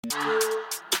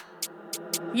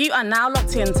You are now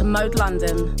locked in to Mode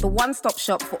London, the one-stop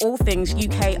shop for all things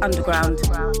UK underground.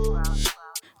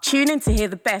 Tune in to hear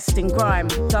the best in grime,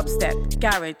 dubstep,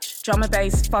 garage, drum and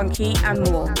bass, funky and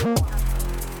more.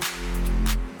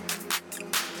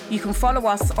 You can follow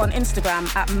us on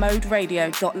Instagram at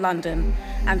moderadio.london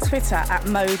and Twitter at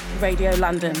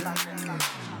moderadiolondon.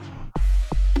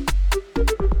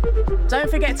 Don't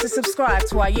forget to subscribe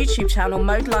to our YouTube channel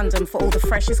Mode London for all the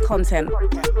freshest content.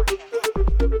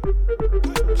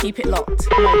 Keep it locked.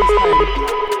 Mode is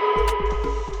home.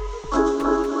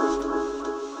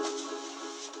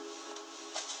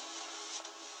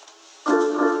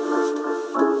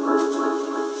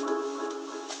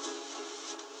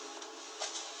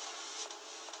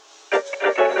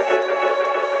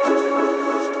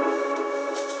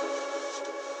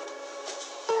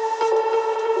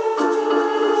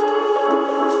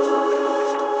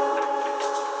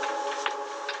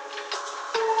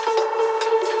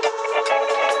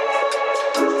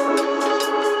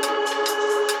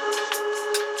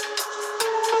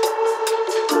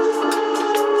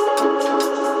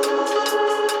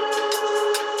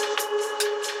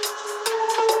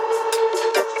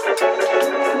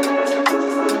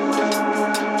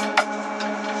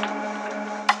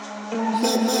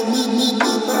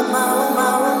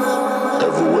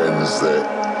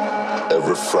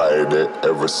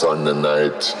 Every Sunday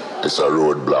night, it's a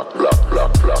roadblock, block,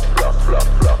 block, block, block,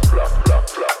 block, block, block, block,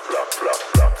 block,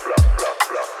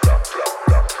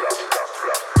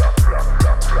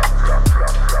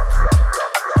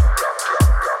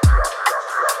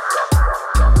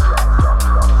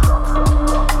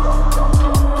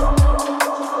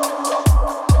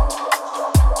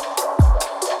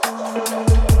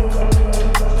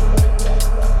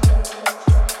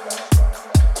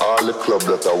 all the club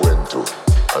that I went to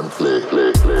and play.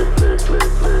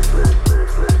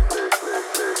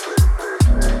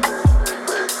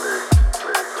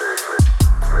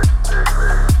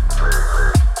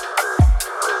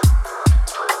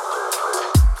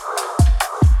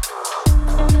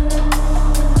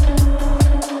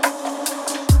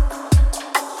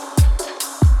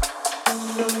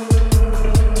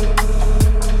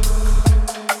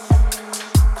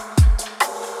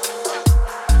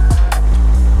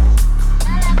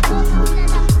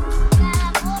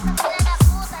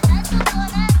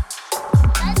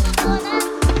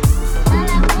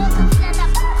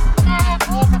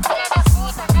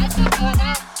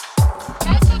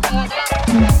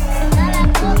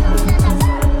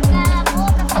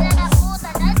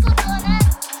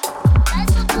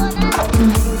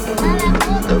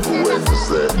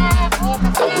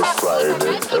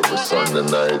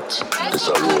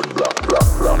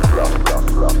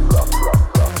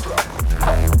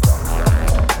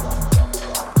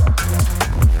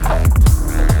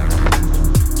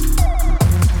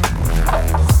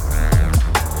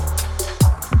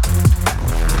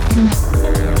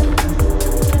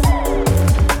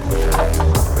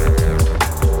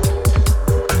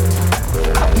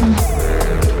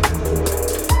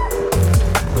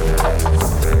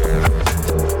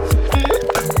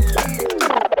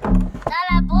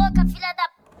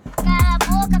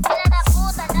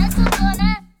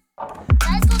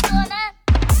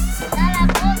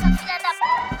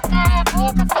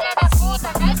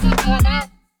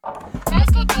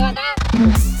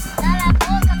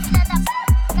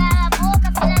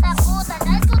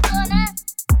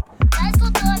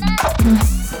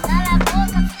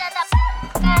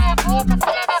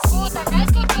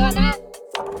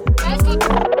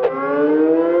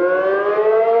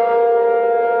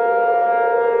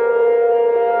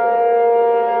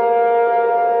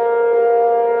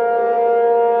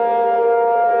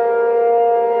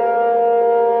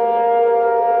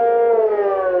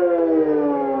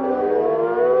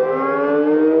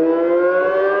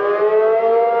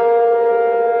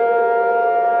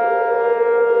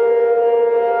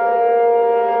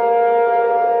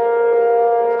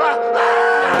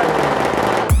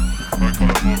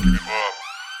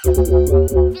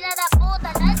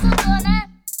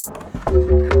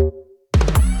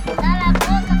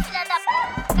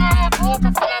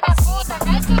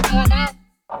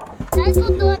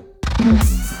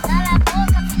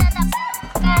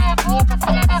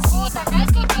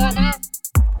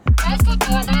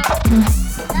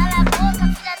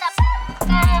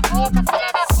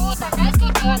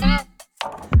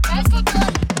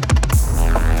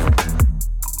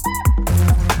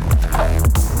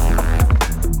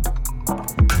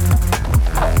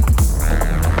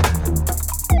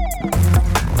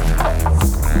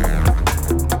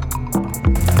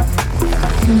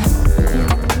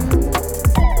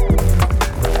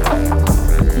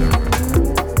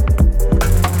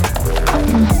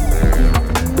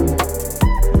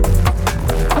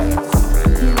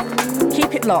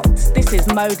 This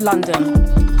is Mode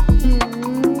London.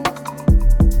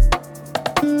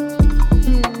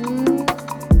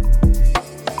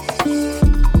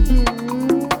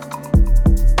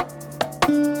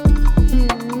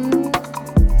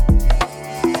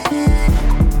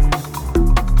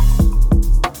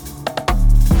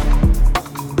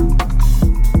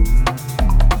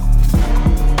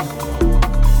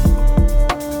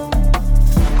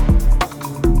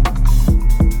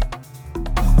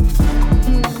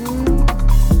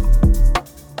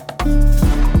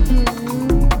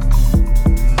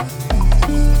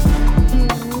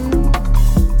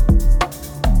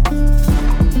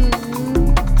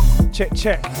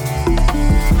 Check.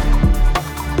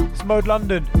 It's Mode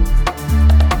London.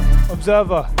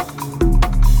 Observer.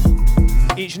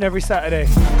 Each and every Saturday,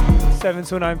 7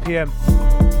 till 9 p.m.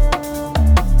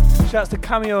 Shouts to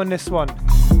Cameo on this one.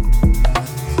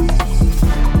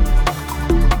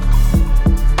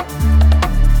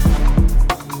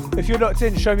 If you're locked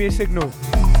in, show me a signal.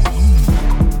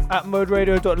 At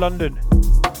moderadio.london.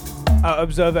 At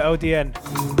Observer LDN.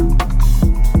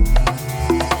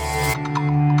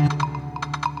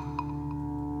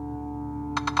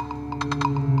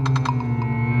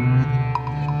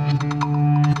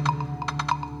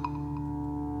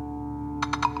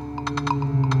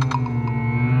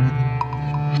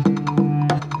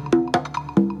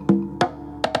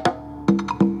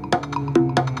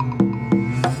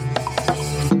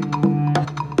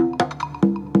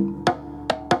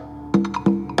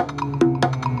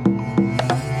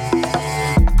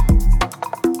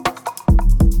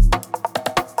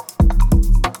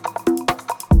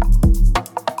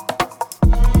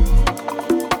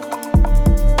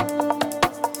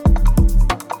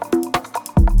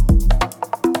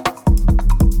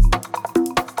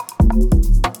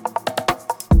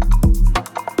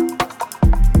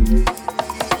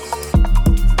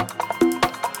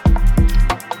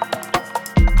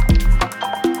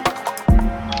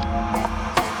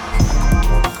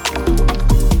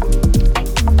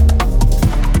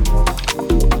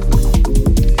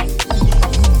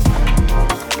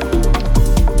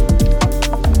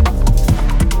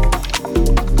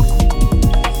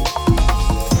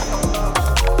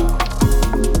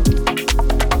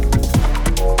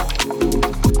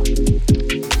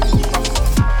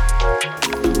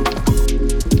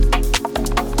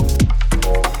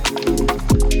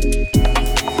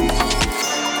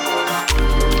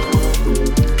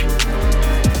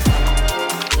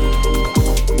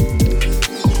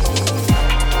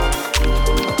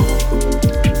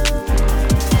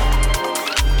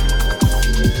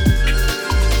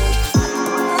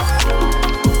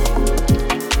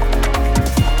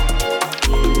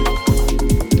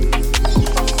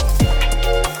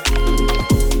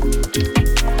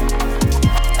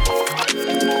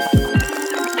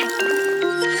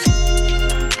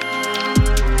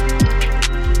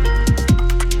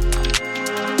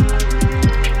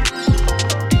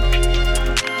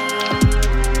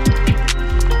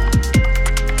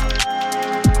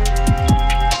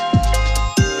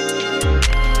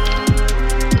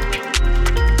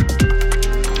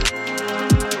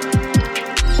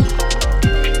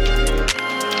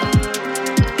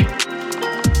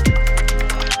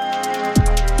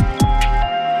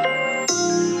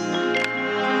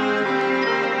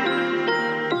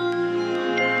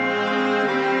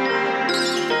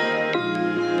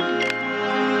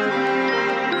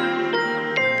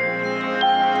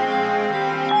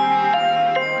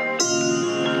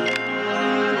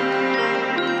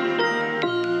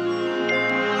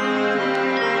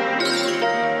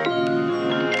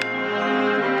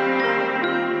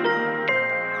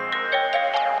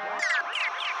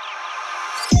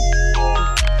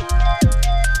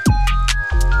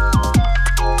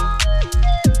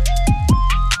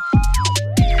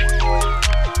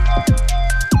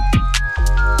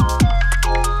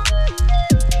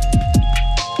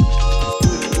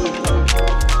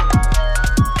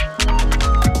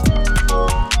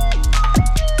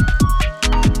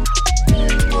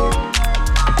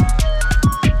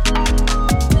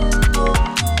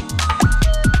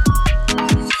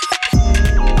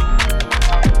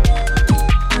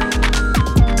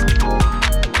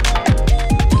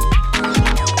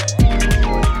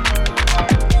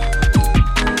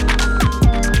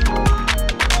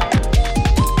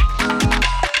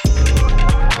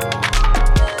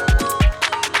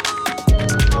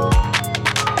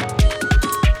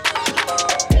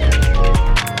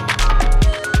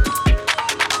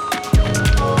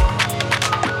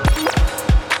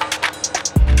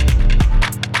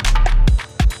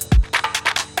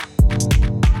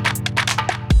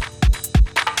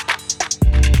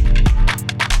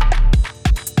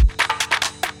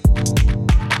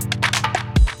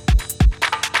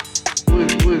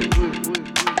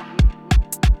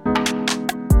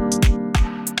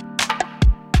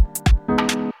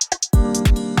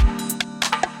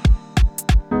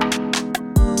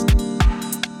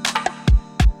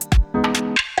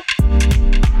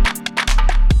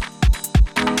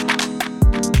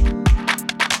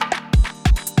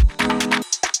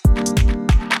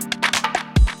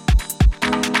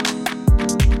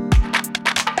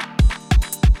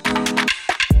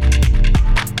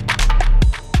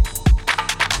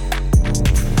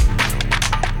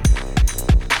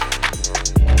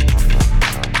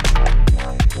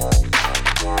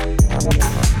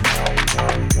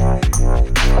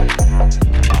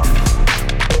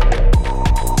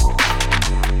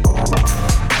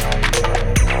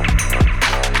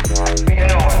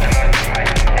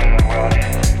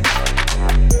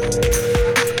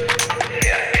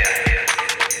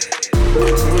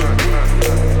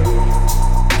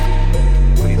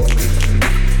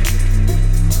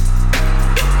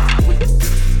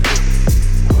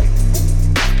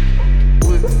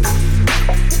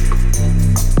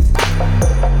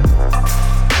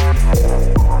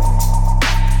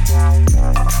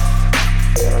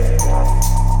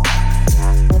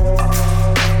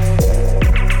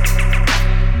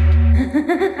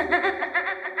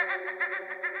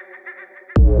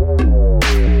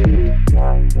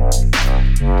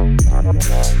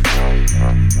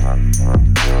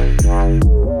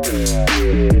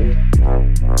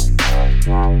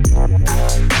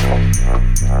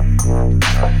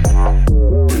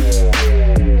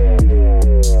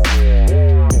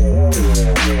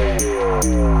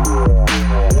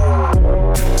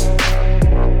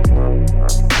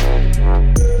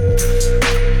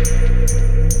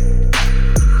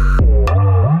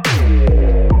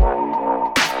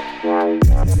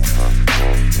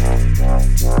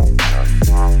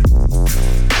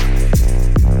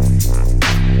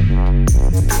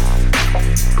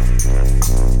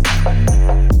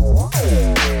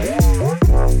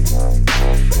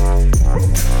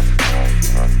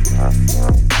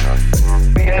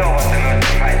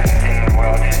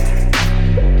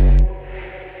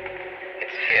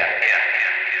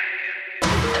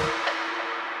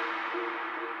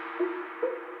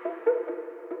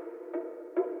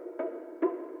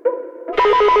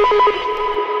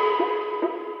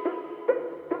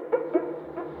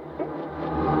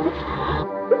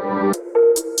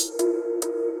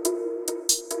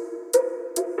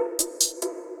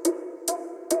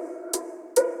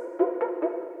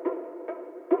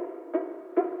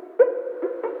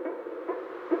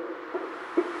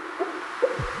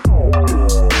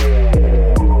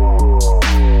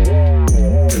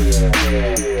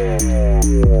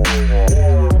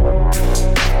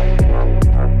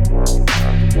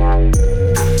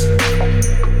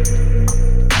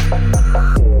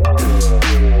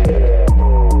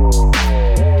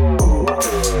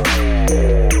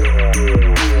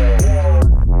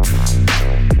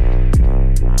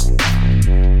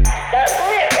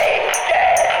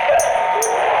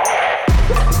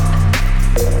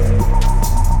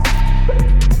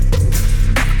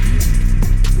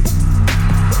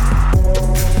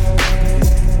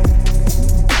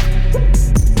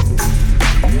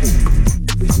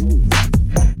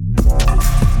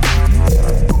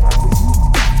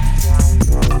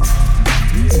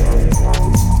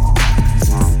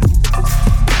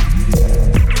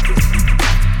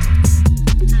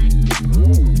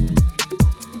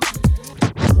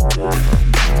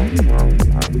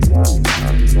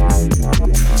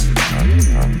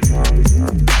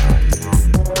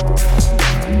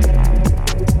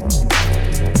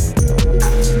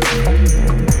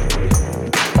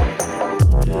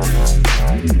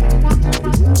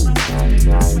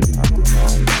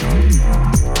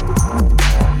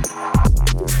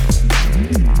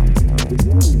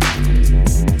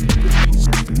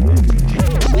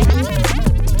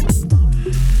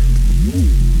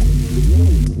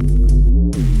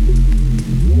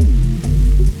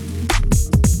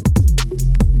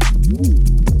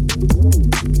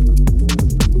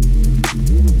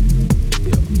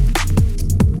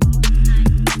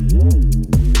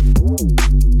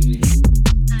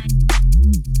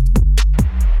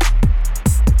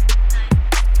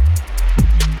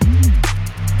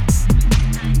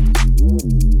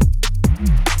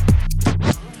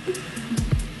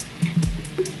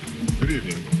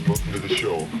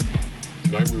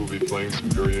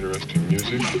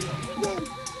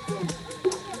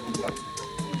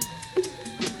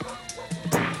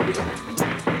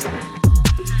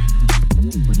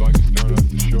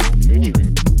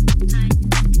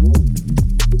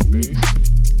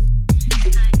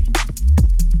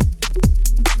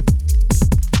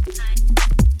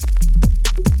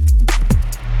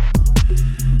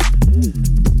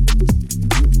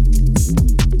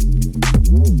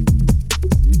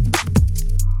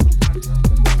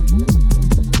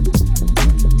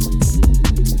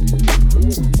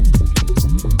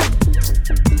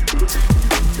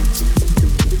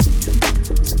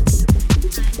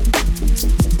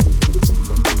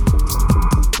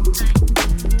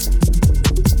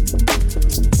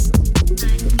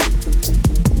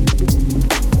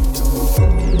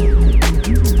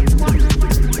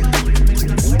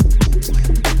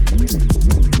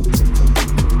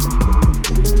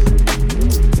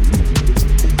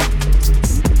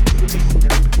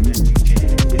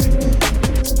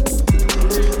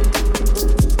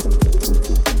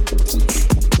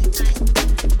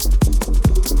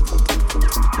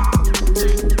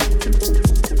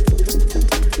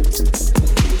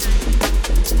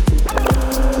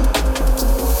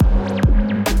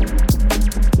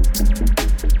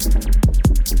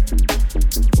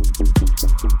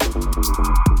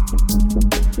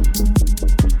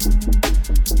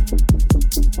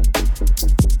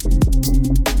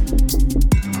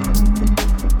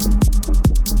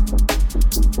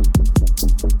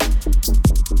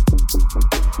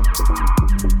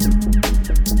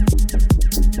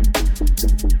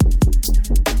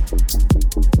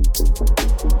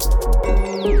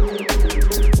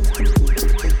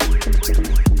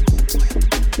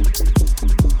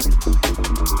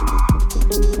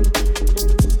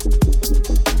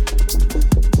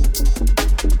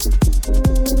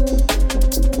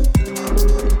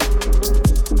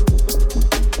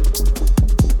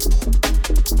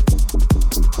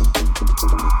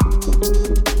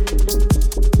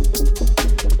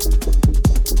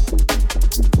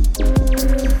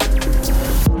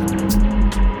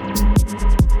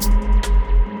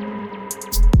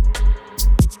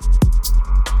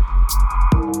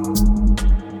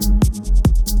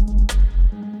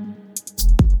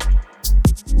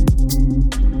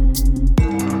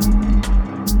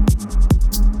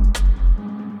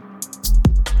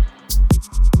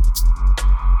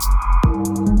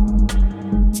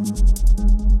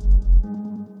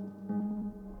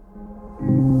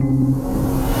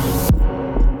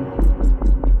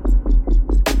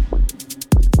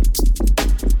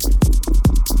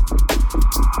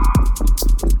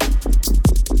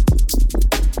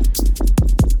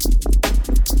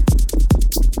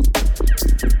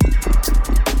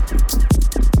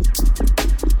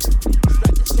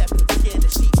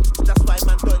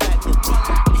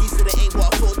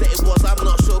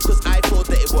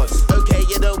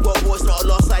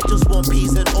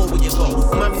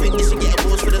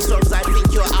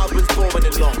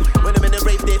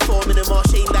 more minimal.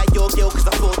 Ain't that your girl, cause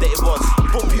I thought that it was.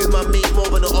 Bump you my mate more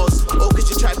than the odds. Oh, cause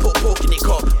you try put pork in your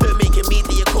cup. Don't make a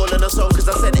media call on a song, cause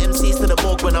I send MCs to the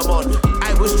morgue when I'm on.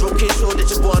 I was drunk and sure that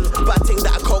you won. Bad thing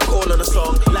that I can't call on a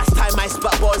song. Last time I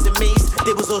spat bars in maze,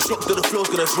 they was all shook that the floor's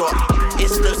gonna drop.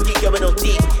 It's no ski going on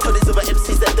deep. Tell these other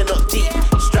MCs that they're not deep.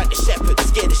 Strike the shepherd,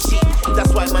 scare the sheep.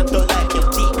 That's why man don't like me, I'm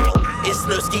deep. It's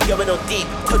no ski going on deep.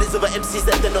 Tell these other MCs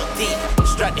that they're not deep.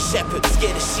 Strike the shepherd,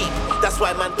 scare the sheep. That's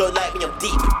why man don't like me, I'm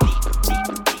deep. That's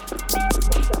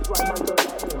why man don't like me,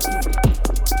 I'm deep.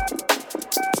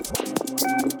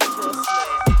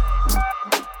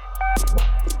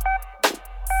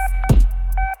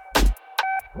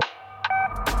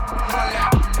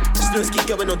 Keep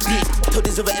going on deep. Told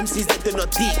these other MCs that they're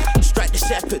not deep. Strike the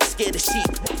shepherd, scare the sheep.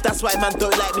 That's why man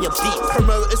don't like me, I'm deep.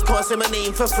 Promoters can't say my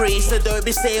name for free, so don't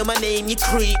be saying my name, you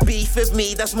creep. Beef with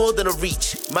me, that's more than a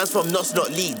reach. Man's from Knots,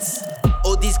 not Leeds.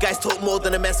 All these guys talk more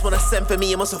than a mess. When I send for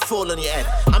me, it must have fallen on your head.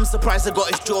 I'm surprised I got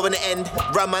his jaw in the end.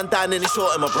 Ran man down and it's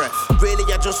short in my breath. Really,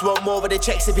 I just want more of the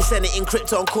checks. If you send it in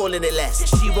crypto, I'm calling it less.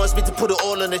 She wants me to put it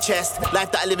all on the chest.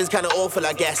 Life that I live is kinda awful,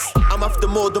 I guess. I'm after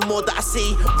more, the more that I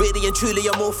see. Really and truly,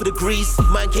 I'm all for the grease.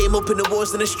 Man came up in the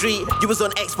wars in the street. You was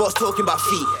on Xbox talking about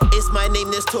feet. It's my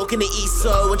name that's talking the east,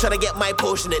 so I'm trying to get my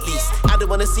portion at least. I don't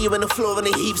wanna see you on the floor in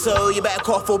a heap, so you better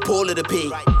cough or Paul of the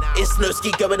P. It's no ski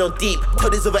going on deep.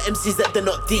 Tell these other MCs that they're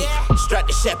not deep. Strike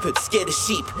the shepherd, scare the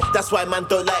sheep. That's why man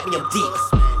don't like me, I'm deep.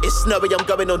 It's snowy, I'm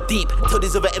going on deep. Tell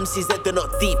these other MCs that they're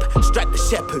not deep. Strike the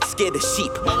shepherd, scare the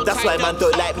sheep. That's why man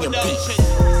don't like me, I'm deep.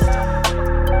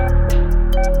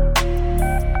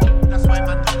 That's why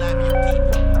man don't like me, I'm deep.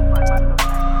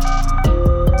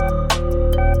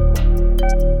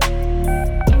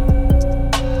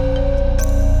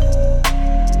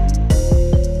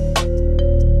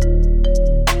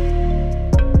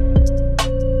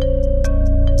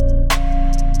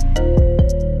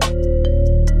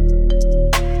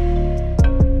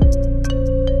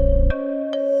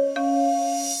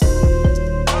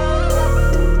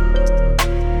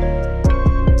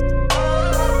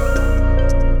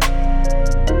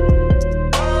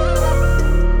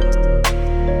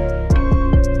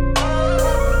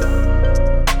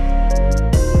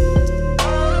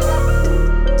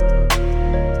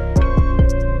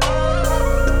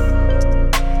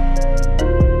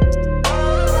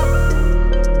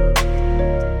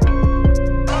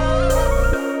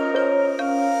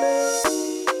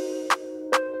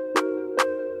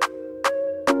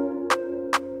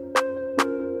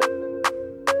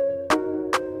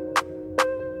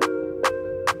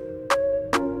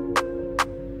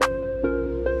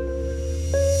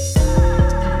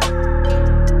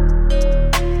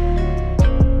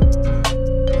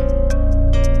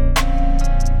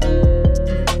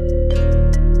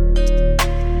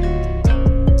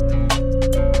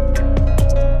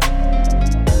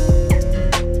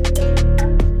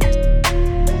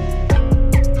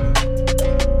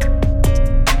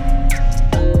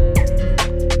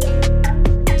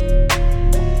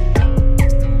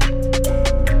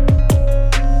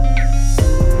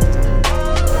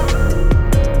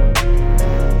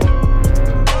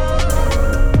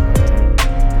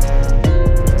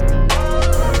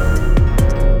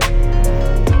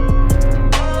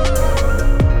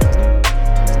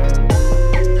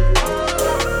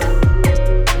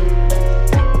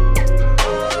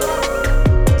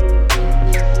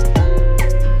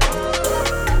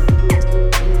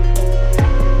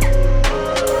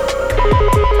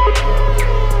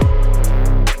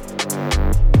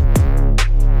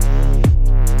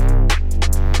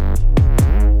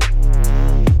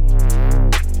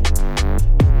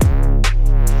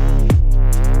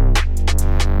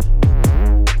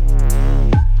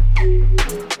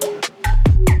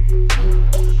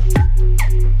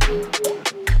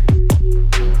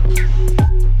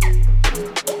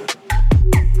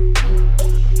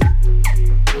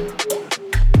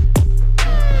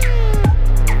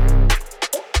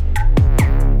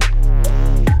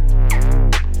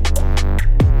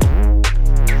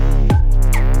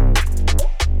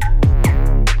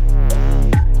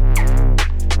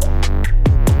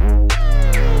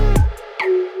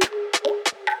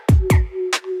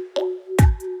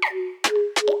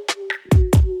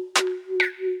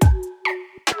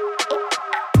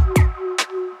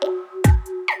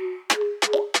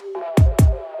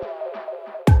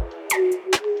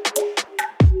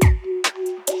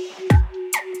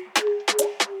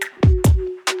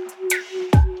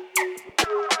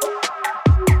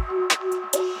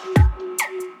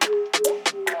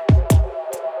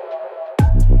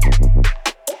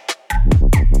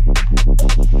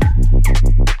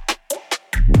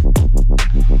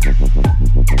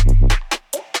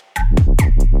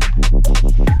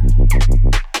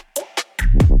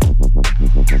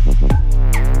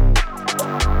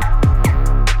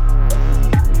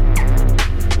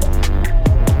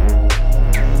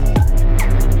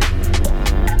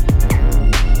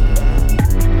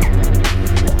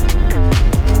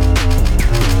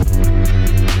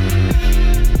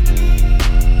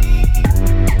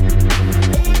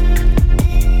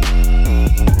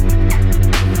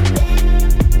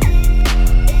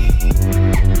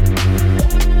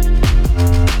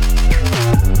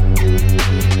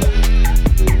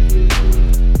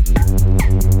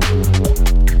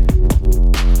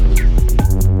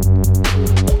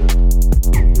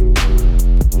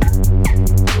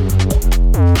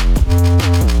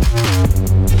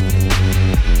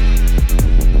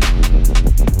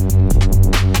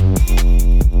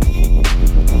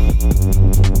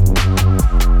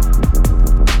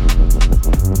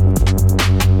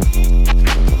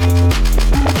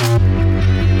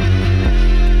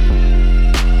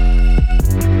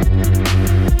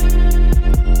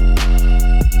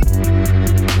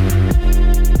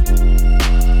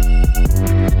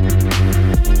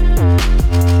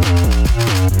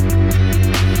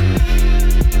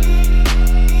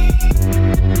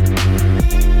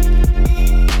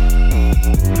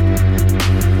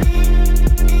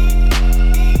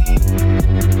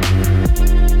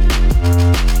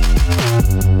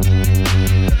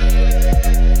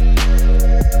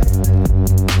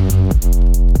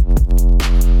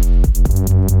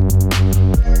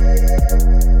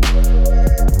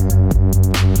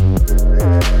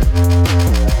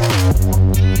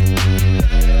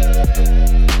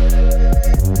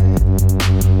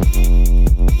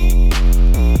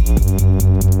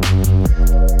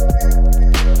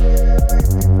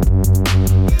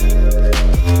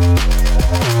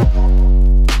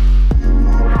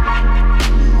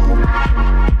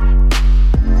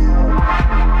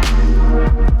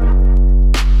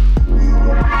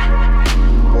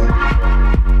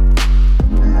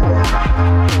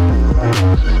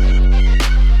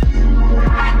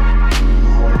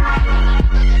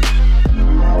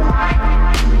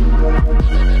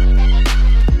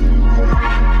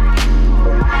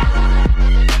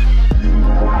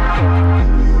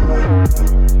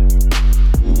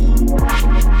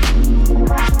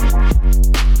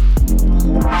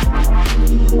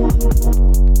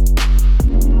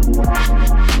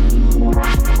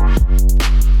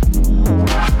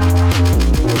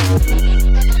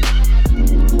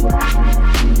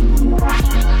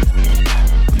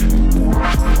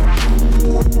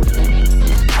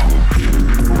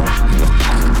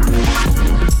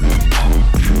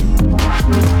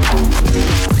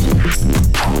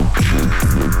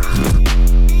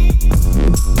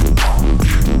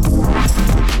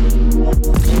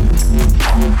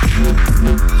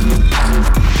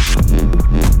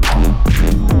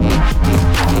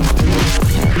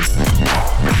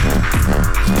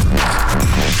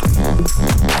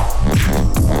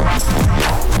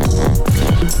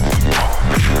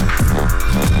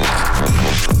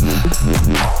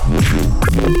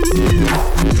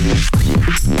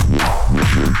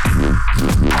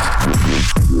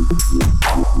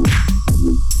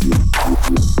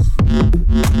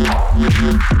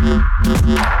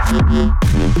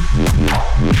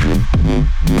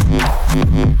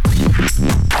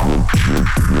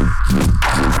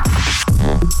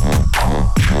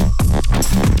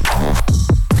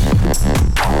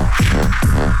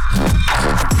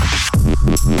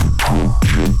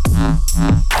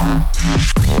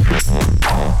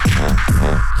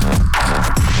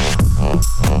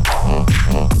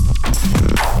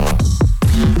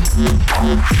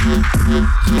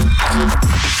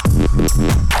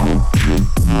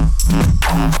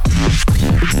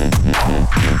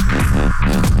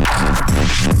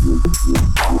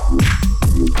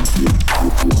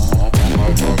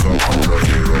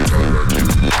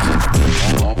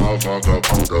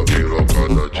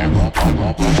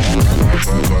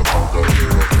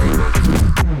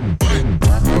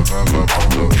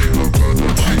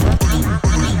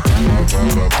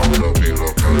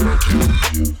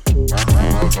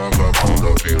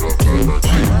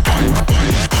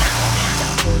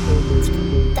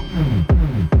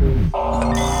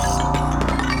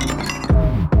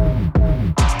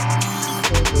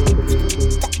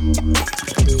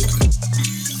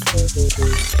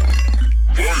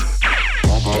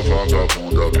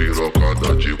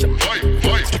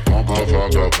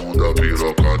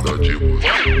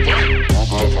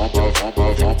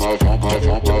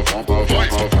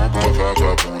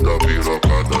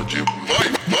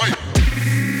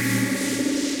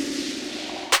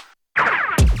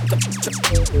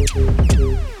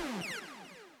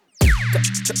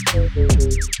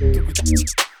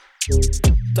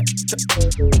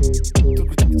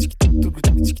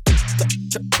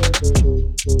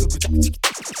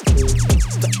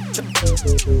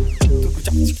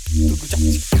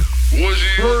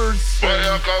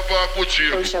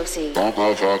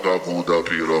 Uma vagabunda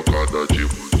pirocada de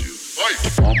bandido.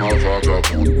 Uma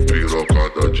vagabunda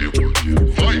pirocada de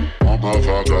bandido. Uma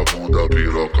vagabunda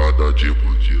pirocada de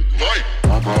bandido.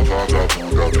 Uma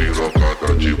vagabunda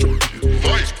pirocada de bandido.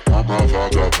 Uma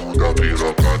vagabunda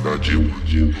pirocada de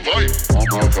bandido.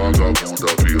 Uma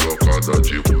vagabunda pirocada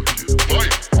de bandido.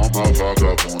 Uma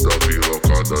vagabunda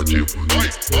pirocada de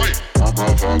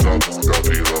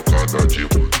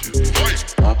bandido.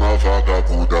 Uma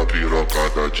vagabunda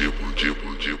pirocada de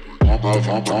bandido. Uma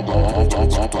vagabunda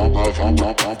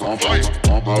pirocada de bandido.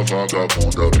 Uma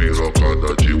vagabunda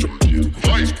pirocada de bandido.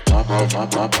 Uma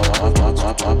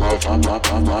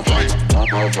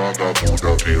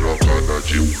vagabunda pirocada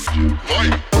de bandido.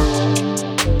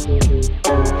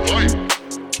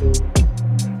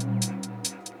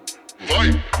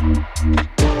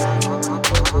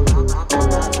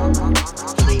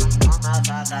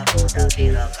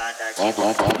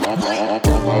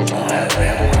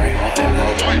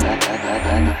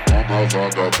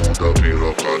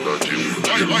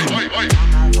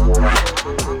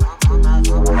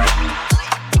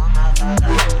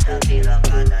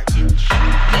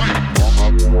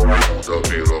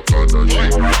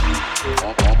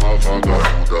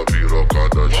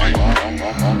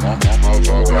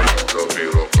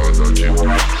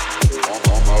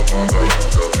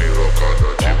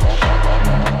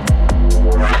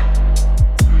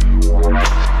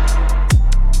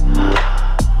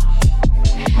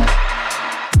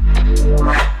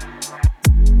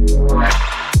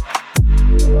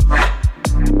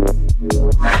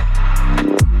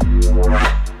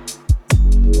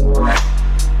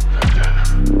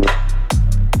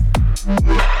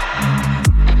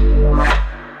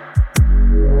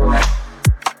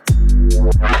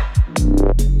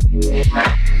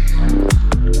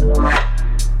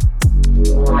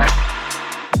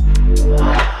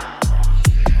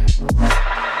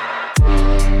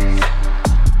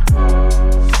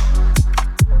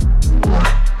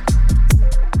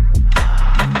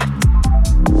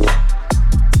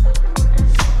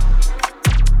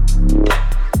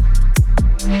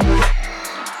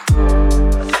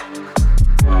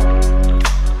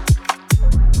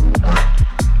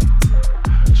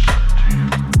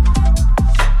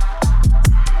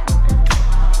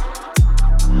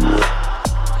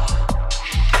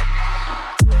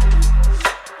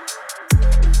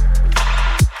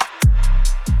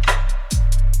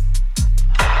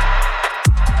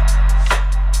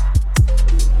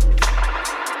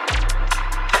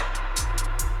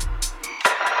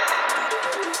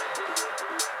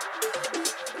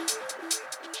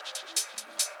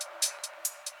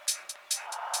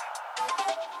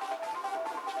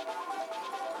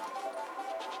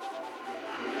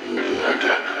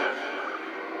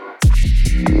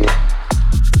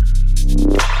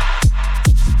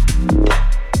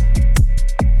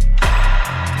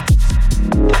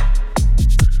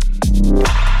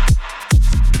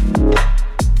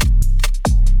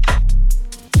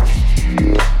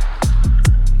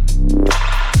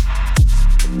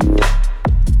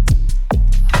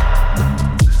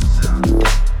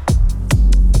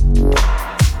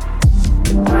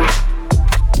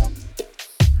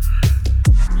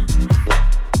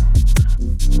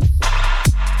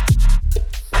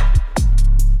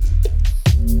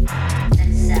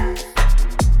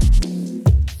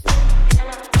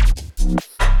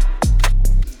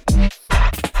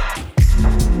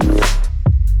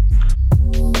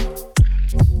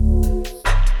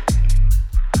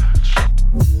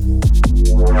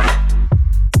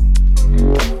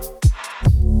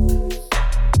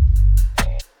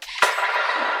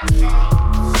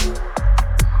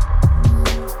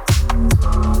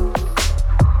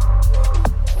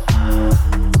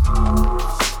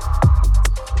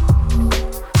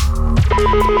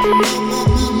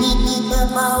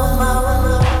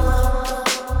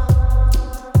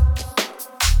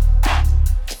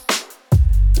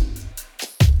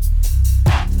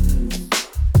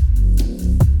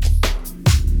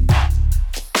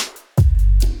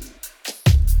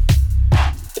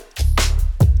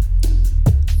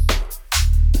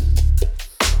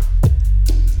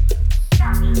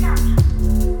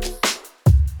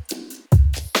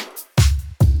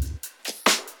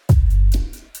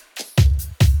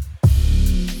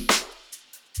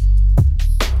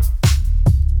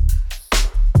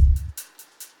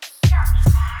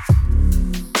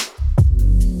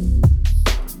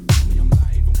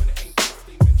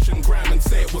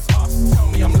 it was us. Tell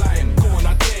me I'm lying, go on,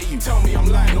 I dare you. Tell me I'm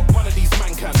lying, not one of these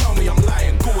man can. Tell me I'm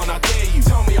lying, go on, I dare you.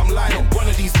 Tell me I'm lying, not one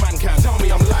of these man can. Tell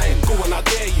me I'm lying, go on, I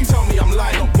dare you. Tell me I'm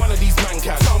lying, not one of these man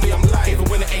can. Tell me I'm lying, even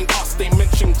when it ain't us, they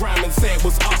mention Grime and say it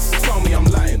was us. Tell me I'm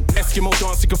lying. Eskimo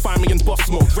dance, you can find me in boss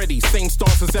mode, ready, same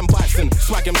stance as M. Bison.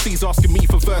 Swag MCs asking me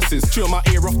for verses, chew my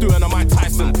ear off doing a Mike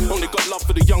Tyson. Only got love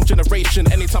for the young generation,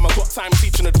 anytime I got time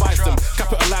teach and advise them.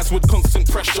 Capitalize with constant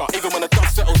pressure, even when the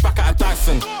dust settles back at a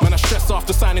Dyson. Man, I stress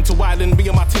after signing to Island, me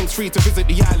and my team's free to visit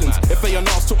the islands. If they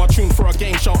announced took my tune for a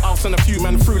game show, I'll send a few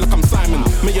men through like I'm Simon.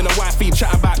 Me and the wifey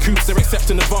chat about coops, they're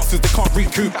accepting advances they can't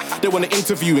recoup. They want to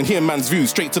interview and hear man's views,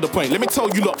 straight to the point. Let me tell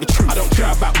you lot the truth. I don't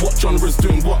care about what genre's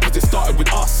doing what, cause it started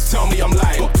with us. Tell me I'm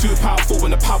lying. Got too powerful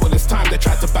in the powerless time they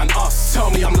tried to ban us. Tell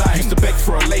me I'm lying. Used to beg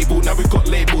for a label, now we've got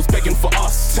labels begging for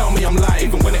us. Tell me I'm lying.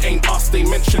 Even when it ain't us, they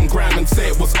mention Grime and say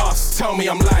it was us. Tell me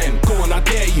I'm lying. Go on, I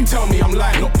dare you. Tell me I'm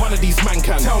lying. Not one of these man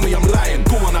can. Tell me I'm lying.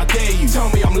 Go on, I dare you. Tell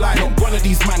me I'm lying. Not one of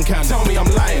these man can. Tell me I'm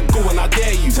lying. Go on, I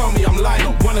dare you. Tell me I'm lying.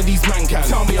 Not one of these man can.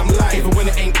 Tell me I'm lying. Even when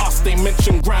it ain't us, they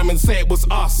mention Grime and say it was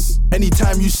us.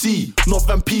 Anytime you see North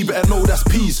and P, better know that's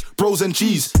P's. Bros and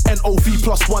G's, NOV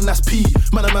plus one, that's P.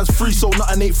 Man, a man's free, so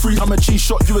nothing ain't free. I'm a G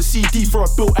shot, you a CD for a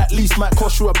bill at least. Might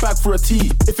cost you a bag for a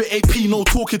T. If it ain't P, no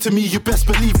talking to me. You best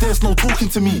believe there's no talking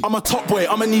to me. I'm a top boy,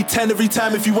 I'ma need 10 every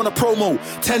time if you want a promo.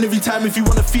 10 every time if you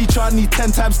want a feature. I need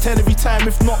 10 times 10 every time.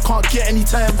 If not, can't get any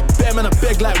time. Better man, I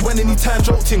beg like when anytime.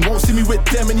 Joke ting, won't see me with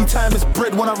them anytime. It's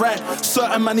bread when I write.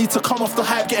 Certain man need to come off the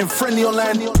hype, getting friendly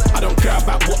online. I don't care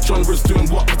about what genre's doing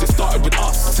what, cause it started with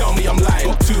us. Tell me I'm lying.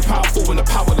 Got too powerful in the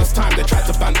powerless time they tried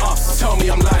to ban us. Tell me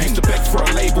I'm lying. Used to beg for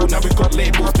a label, now we've got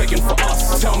labels begging for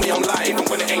us. Tell me I'm lying. Even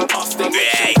when it ain't us, they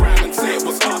mention Grime and say it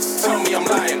was us. Tell me I'm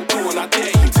lying. Go on, I dare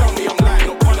you. Tell me I'm lying.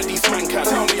 Not one of these man can.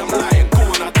 Tell me I'm lying. Go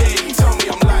on, I dare you. Tell me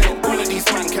I'm lying. Not one of these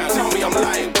man can. Tell me I'm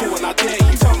lying. Go on, I dare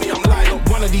you. Tell me I'm lying. Not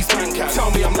one of these man can.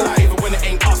 Tell me I'm lying. Even when it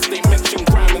ain't us, they mention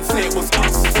Grime and say it was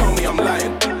us. Tell me I'm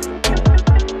lying.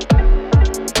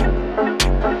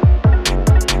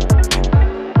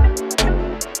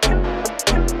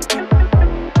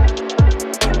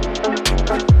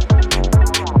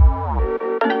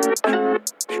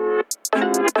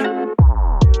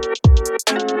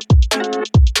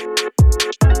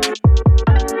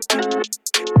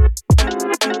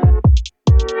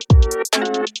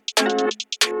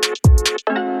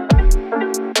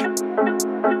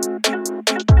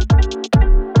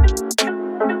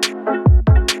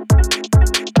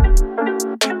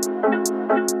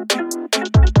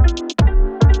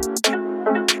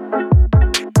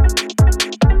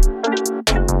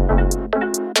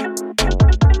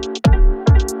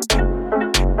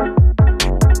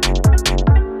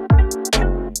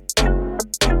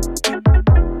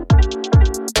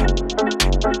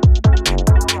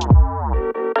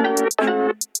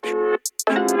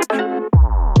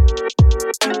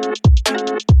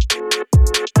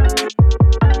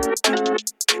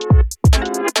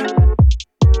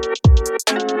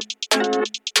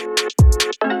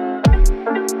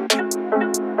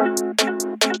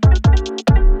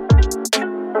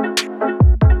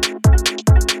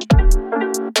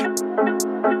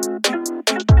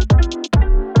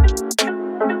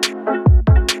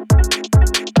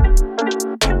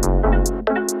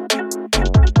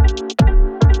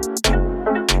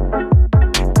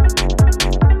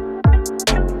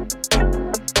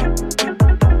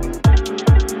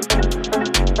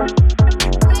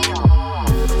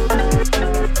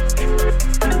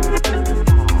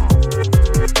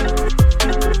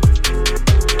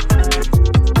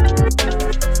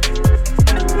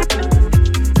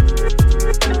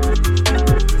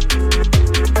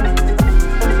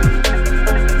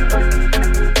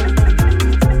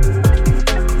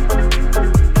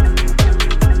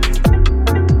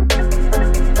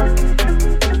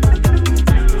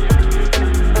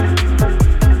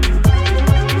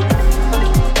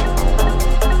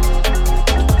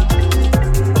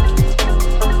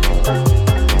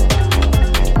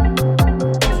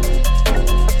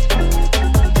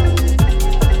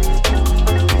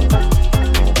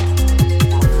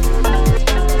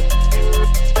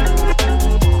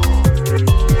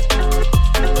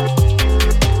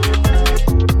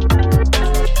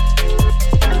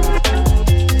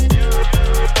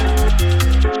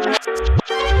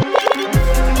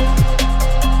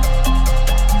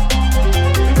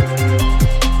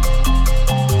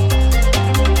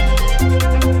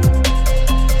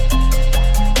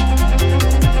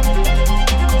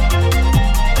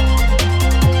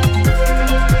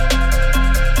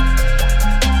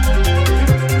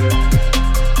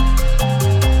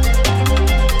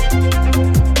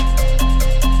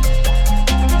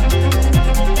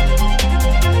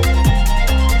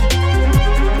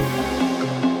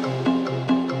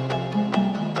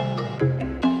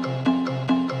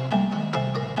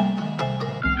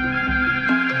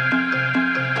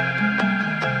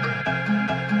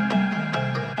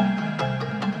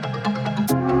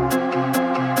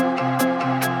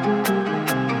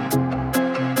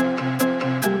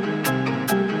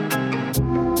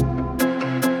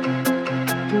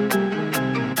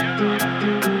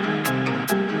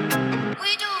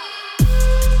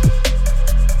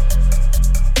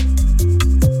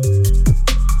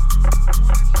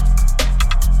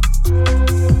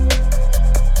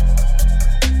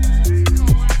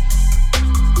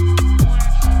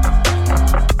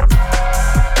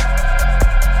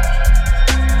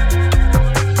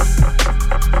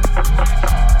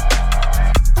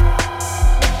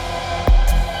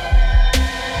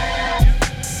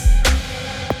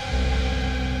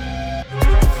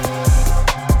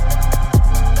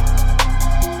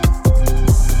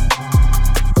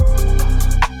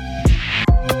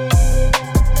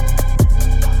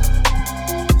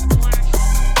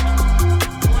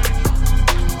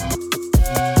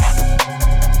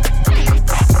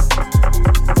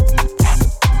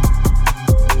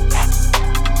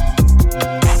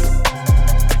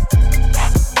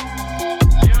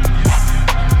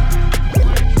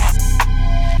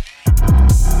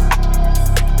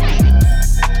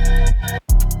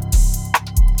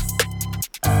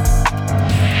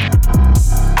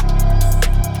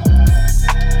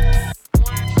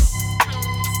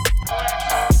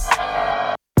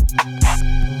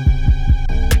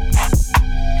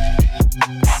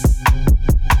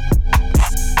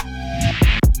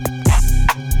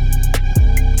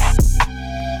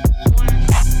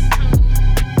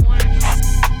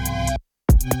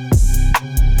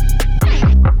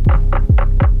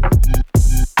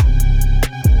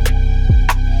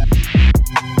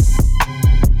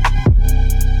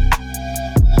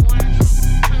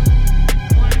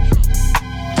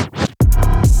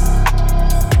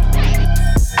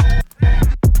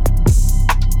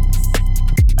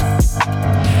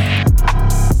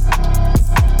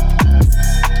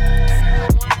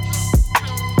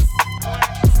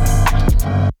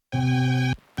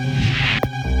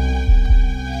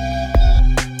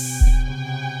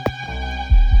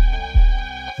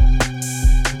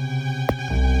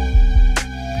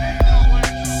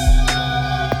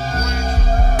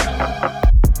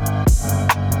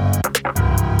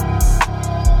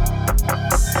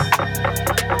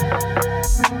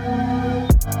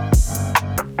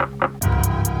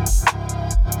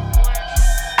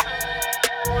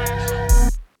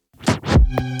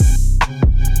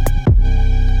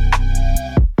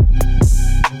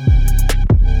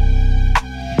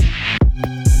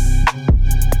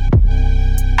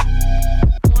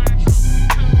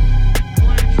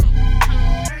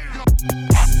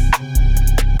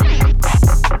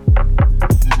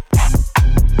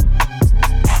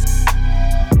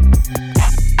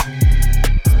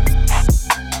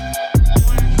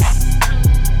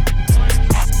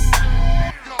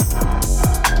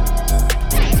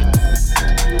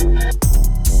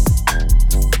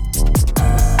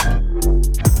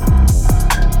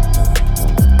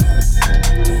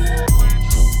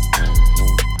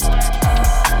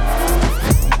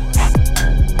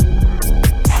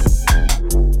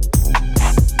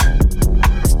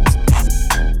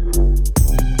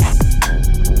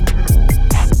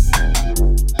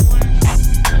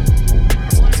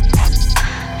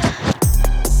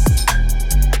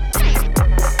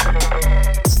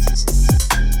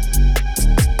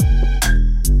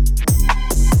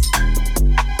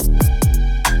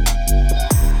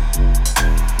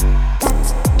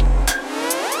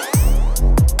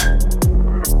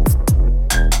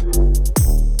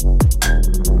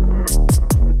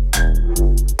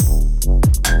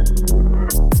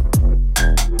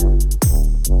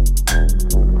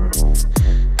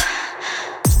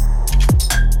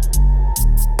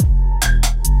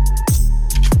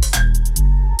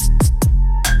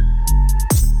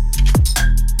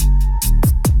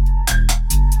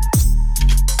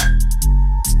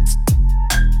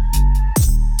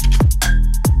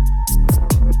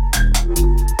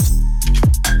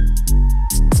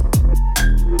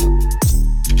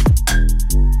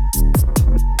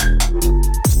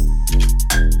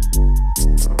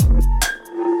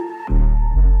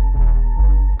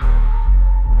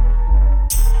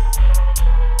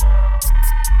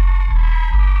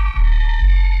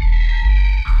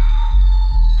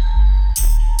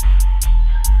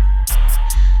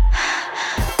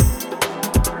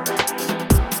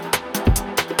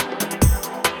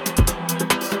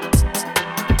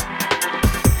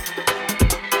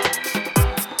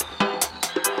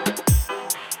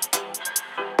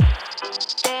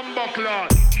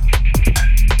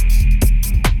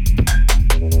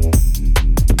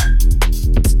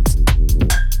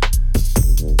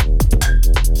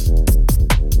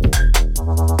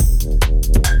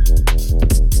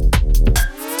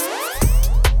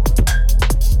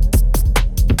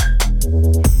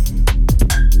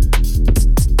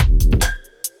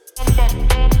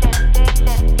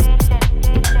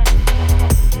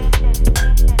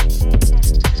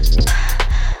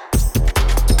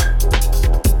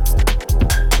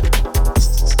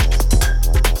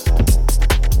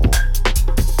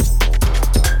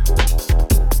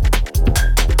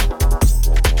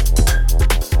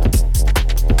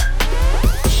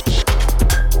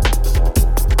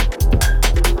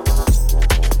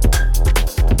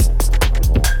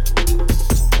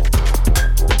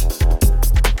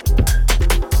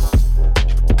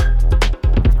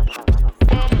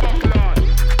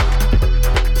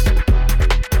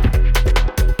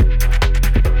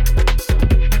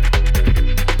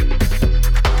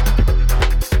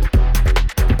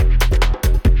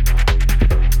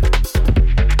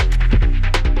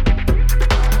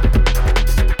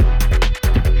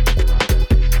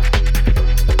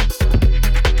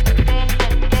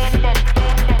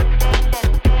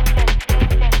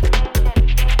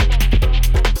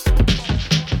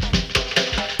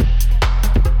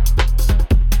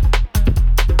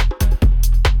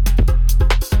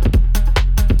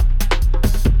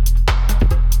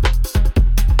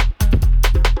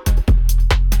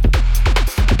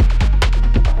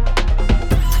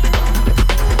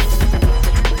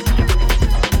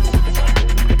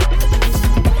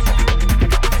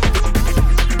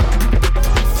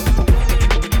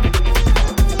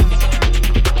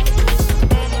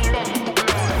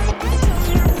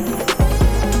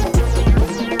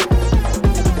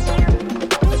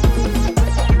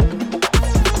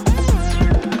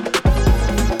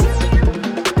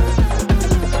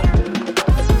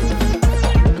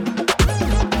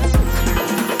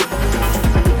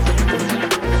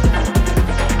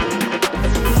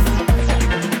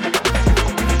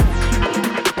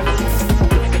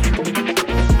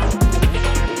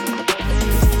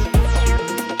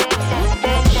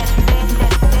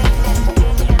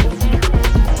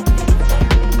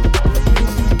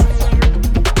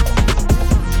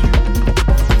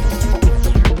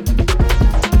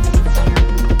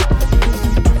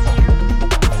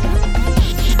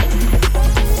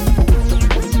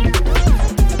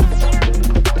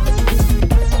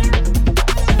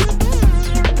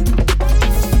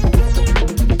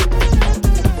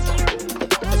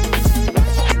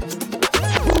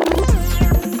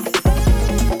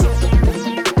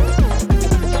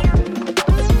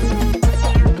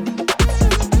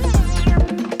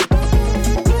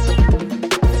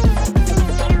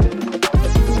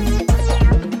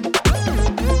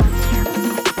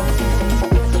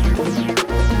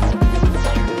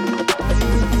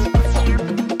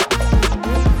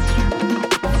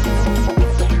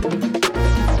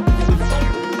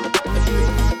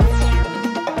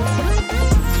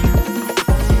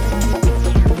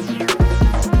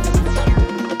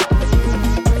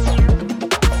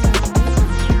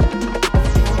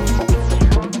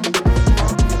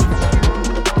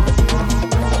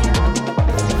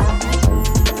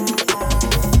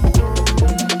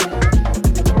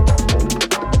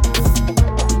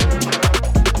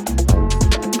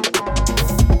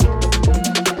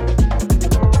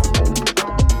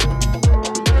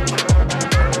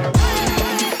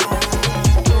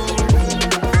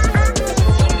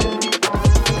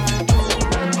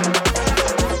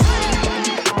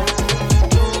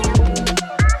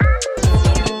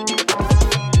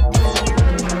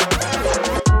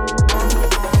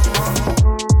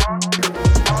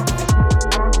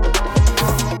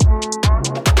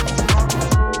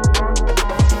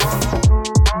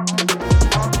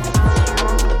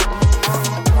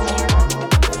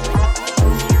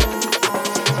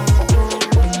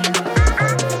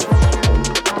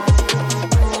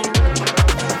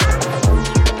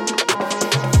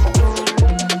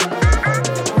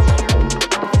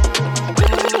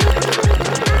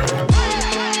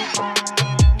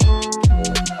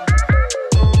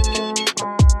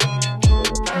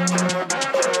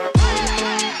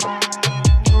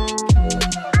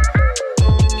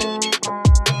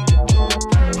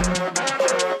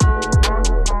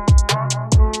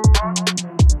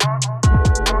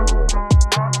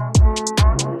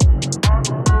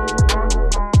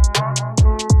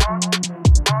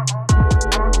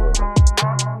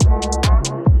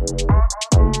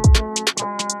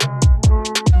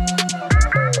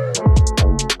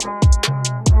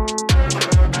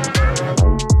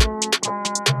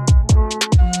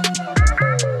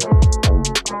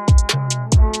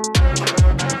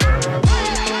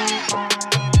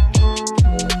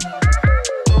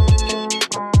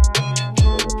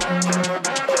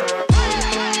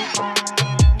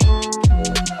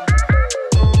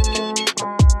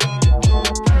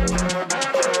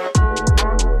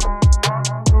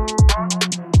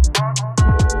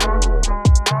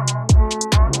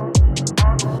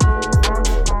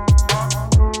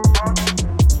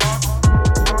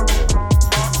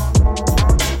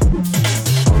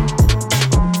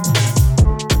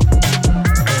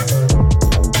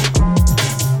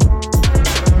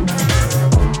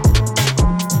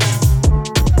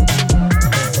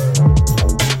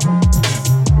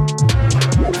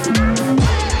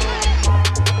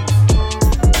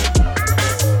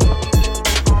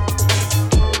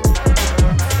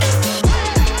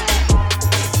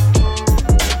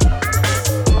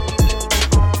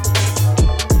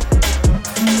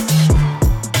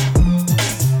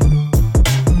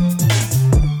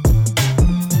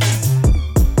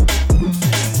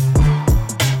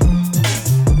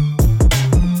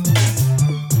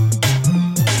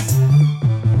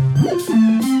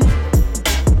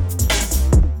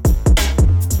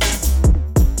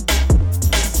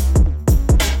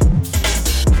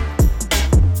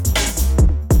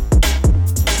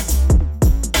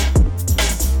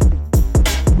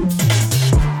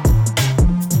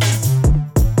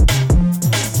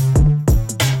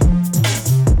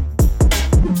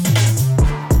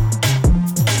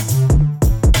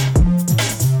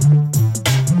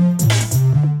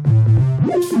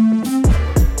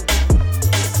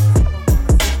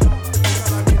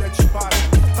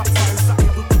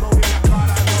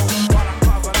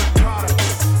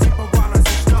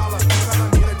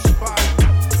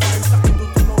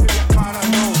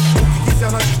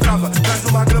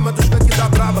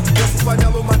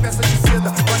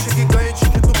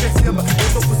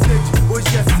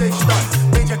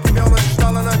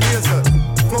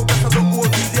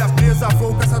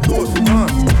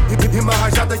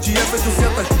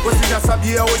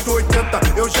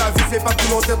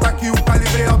 aqui o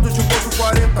calibre alto de ponto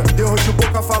 40. Terror de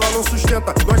boca, fala não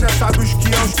sustenta. Nós já sabe os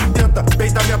que é os que tenta.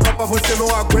 Peita minha tropa, você não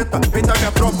aguenta. Peita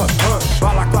minha tropa,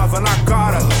 balaclava na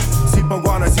cara. Se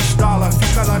panguanas instala,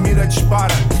 fica na mira,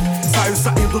 dispara. Saio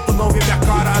saindo, tu não vê minha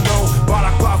cara não.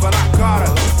 Balaclava na cara.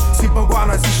 Se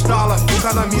panguanas instala,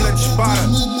 fica na mira, dispara.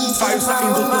 Saio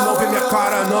saindo, tu não vê minha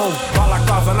cara não.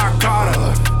 Balaclava na cara.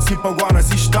 Se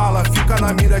panguanas instala, fica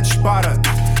na mira, dispara.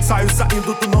 Saio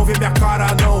saindo, tu não vê minha cara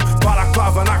não.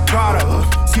 Balaclava na cara.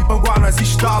 Se panguanas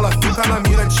instala, fica na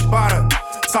mira, dispara.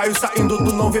 Saio saindo,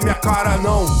 tu não vê minha cara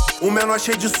não. Um menor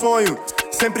cheio de sonho,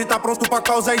 sempre tá pronto pra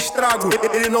causar estrago.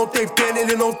 Ele não tem pena,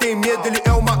 ele não tem medo. Ele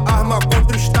é uma arma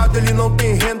contra o Estado. Ele não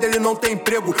tem renda, ele não tem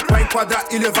emprego. Vai enquadrar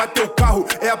e levar teu carro.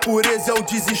 É a pureza, é o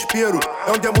desespero.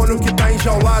 É um demônio que tá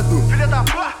enjaulado. Filha da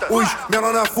puta! Os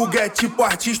menor na fuga é tipo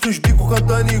artista. Os bico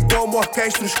cantando igual uma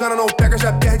orquestra. Os cara não pega,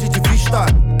 já perde de vista.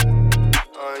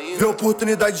 Vê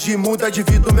oportunidade de muda de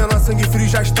vida, o menor sangue frio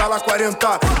já está lá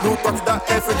 40. No toque da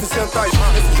F800.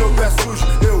 Esse jogo é sujo,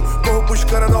 eu corro pros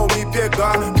caras não me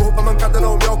pegar. Corro pra mancada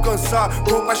não me alcançar.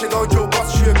 Corro pra chegar onde eu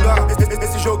posso chegar.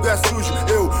 Esse jogo é sujo,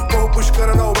 eu corro pros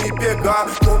caras não me pegar.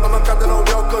 Corro pra mancada não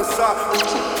me alcançar.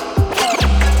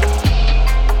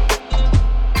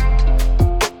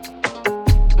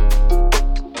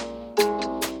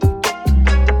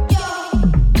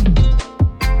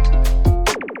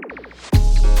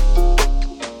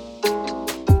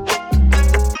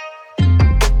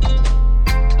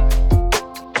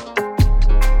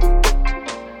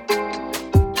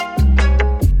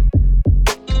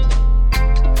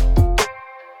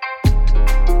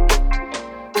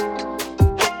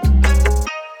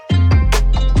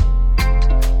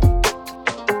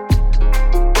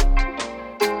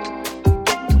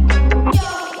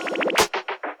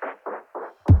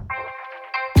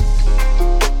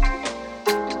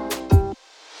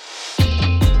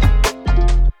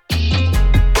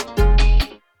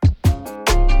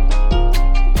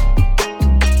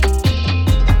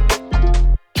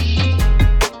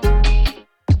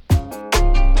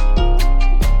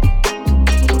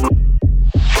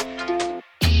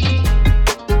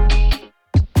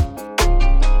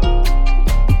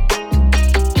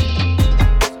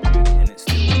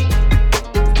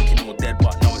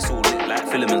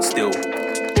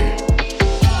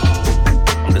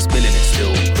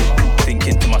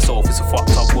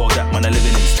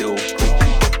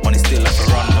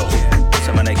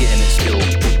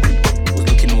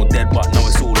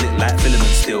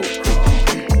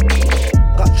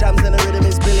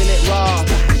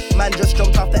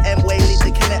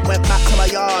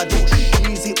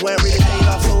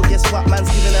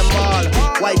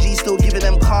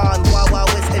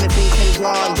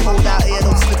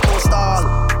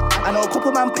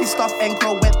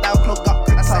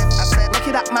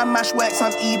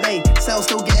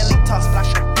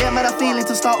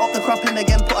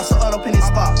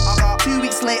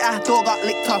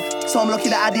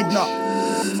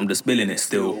 I'm just spilling it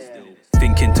still.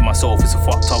 Thinking to myself, it's a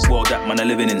fucked up world that man are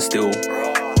living in still.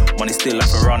 Money still like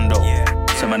a rondo,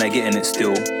 so man are getting it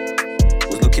still.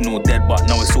 Was looking all dead, but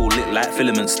now it's all lit like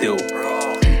filament still.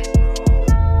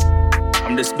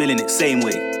 I'm just spilling it same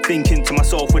way. Thinking to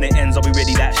myself, when it ends, I'll be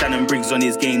ready like Shannon Briggs on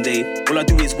his game day. All I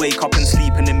do is wake up and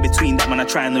sleep, and in between that, man, I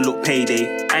trying to look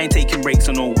payday. I ain't taking breaks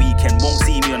on no weekend. Won't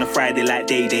see me on a Friday like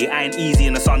Day. I ain't easy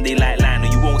on a Sunday like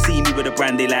Lionel. You won't see me with a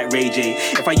brandy like Ray J.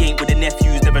 If I ain't with the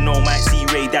nephews, never know, might see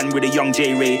Ray Dan with a young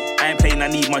J Ray. I ain't playing, I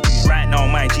need my juice right now.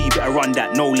 My G, better run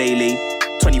that, no lay.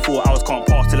 24 hours can't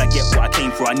pass till I get what I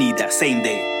came for. I need that same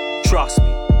day. Trust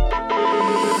me.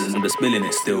 I'm just spilling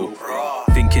it still.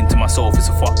 Thinking to myself, it's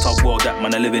a fucked up world that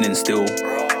man are living in still.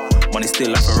 Money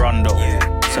still like a rondo,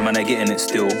 so man are getting it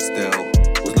still.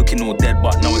 Was looking all dead,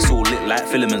 but now it's all lit like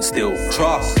filament still.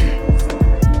 Trust.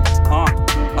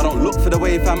 I don't look for the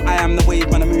wave, fam, I am the wave,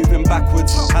 man, I'm moving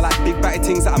backwards. I like big batty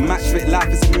things that I match with. Life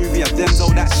is a movie, I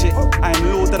Denzel that shit. I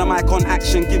am Lord of the mic on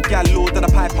action, give gal Lord of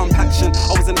the pipe pump action.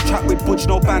 I was in the trap with Budge,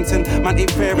 no Banton. Man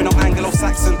ain't fair in no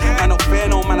Anglo-Saxon. Man not fair,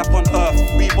 no man up on earth.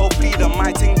 We both bleed them,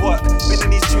 my ting work.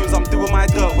 Spinning these tunes, I'm doing my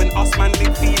dirt. When us man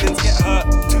link feelings get hurt.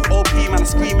 2 OP, man, I'm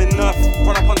screaming nerf.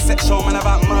 Run up on set show, man,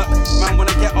 about murk. Man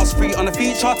wanna get us free on the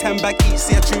feature, 10 bag each,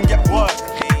 see a tune get work.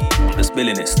 I'm just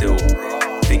spilling it still.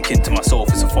 Thinking to myself,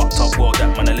 it's a fucked up world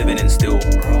that man are living in still.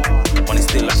 Money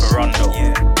still like a rondo,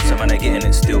 so man are getting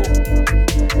it still.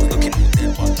 Was looking all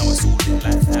dead, but now it's all lit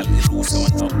like that. It's also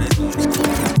an outlet.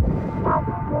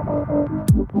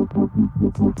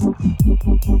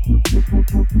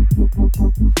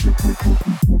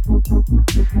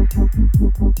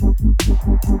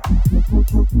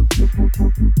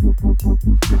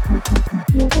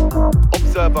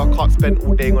 Observer can't spend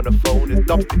all day on the phone. There's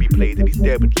dubs to be played and he's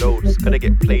there with loads. Gonna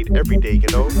get played every day, you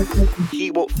know. He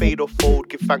won't fade or fold.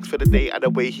 Give thanks for the day and the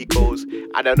way he goes.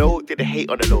 And I know they hate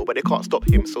on the low, but they can't stop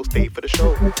him, so stay for the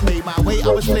show. Made my way, I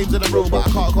was flames in the road, but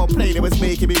I can't complain, it was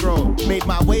making me grow. Made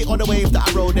my way on the wave that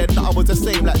I rode, then I was the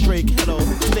same like Drake, hello.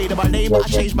 Stayed in my name, but I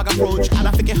changed my approach, and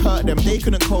I think it hurt them, they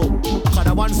couldn't cope. Cause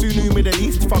the ones who knew me the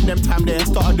least from them time there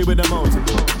started doing the most.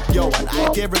 Yo, and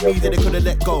I gave me that they couldn't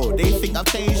let go. They think I've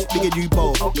changed, me and you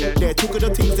both. Okay. They're talking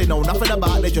the things they know nothing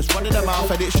about, they're just running their mouth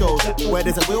and it shows. Where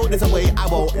there's a will, there's a way, I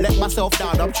won't let myself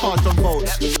down, I'm charged on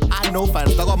votes. I know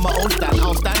fans, I got my own stand,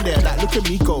 I'll stand there, like look at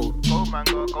me go. Go man,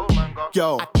 go, go man, go.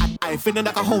 Yo, I ain't feeling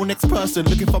like a whole next person,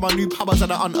 looking for my new powers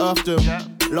and I unearthed them. Yeah.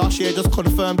 Last year just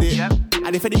confirmed it. Yeah.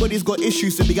 And if anybody's got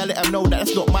issues, so I let them know that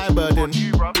that's not my burden.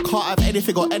 Can't have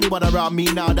anything or anyone around me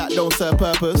now that don't serve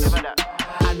purpose.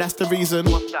 And that's the reason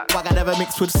why I never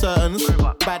mix with certains.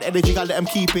 Bad energy, I let them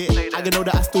keep it. I can know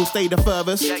that I still stay the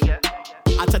furthest.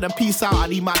 I tell them peace out, I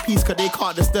need my peace cause they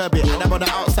can't disturb it. And I'm on the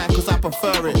outside cause I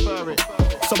prefer it.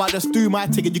 So I just do my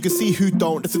thing and you can see who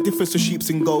don't. There's a difference to sheeps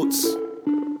and goats.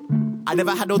 I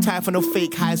never had no time for no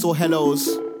fake highs or hellos.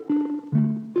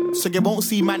 So you won't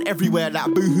see man everywhere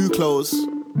like boohoo clothes.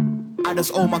 I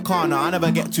just own my corner, I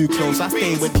never get too close. I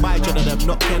stay with my gen of them,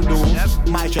 not Kendall.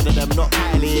 My gen of them, not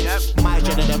Kylie. My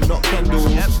gen of them, not Kendall.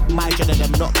 My gen of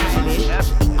them, not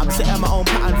Kylie. I'm setting my own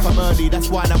pattern from early, that's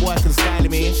why I'm working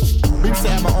styling me. Been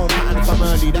setting my own pattern from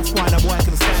early, that's why I'm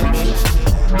working styling me.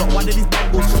 Not one of these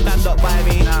bumbles can stand up by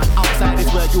me. Outside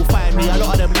is where you'll find me. A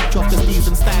lot of them leech off the steez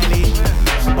and styling.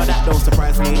 But that don't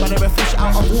surprise me. When they're a fish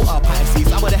out of water,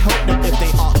 Pisces, I would've helped them if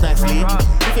they asked nicely.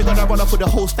 If you're gonna run up with the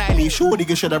whole styling, surely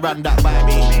you should've ran that by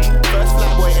me. First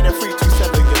flyboy in a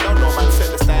 327, you don't know man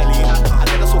said the styling. I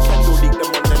never saw Kendall leak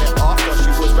them on the net after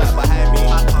she was right behind me.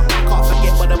 I can't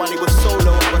forget when the money was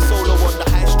solo, I was solo on the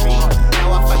high street.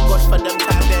 Now I thank God for them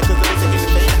time there, cause there isn't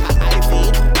anything at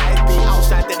Ivy. I've been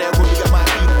outside there with me and my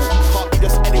people. Can't be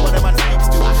just anyone a man speaks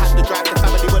to. I had to drive the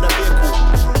family with a vehicle.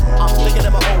 I'm sticking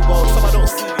in my own world, some I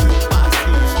don't see you, but I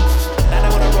see you. Now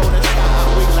I wanna roll and shout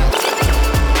out wing like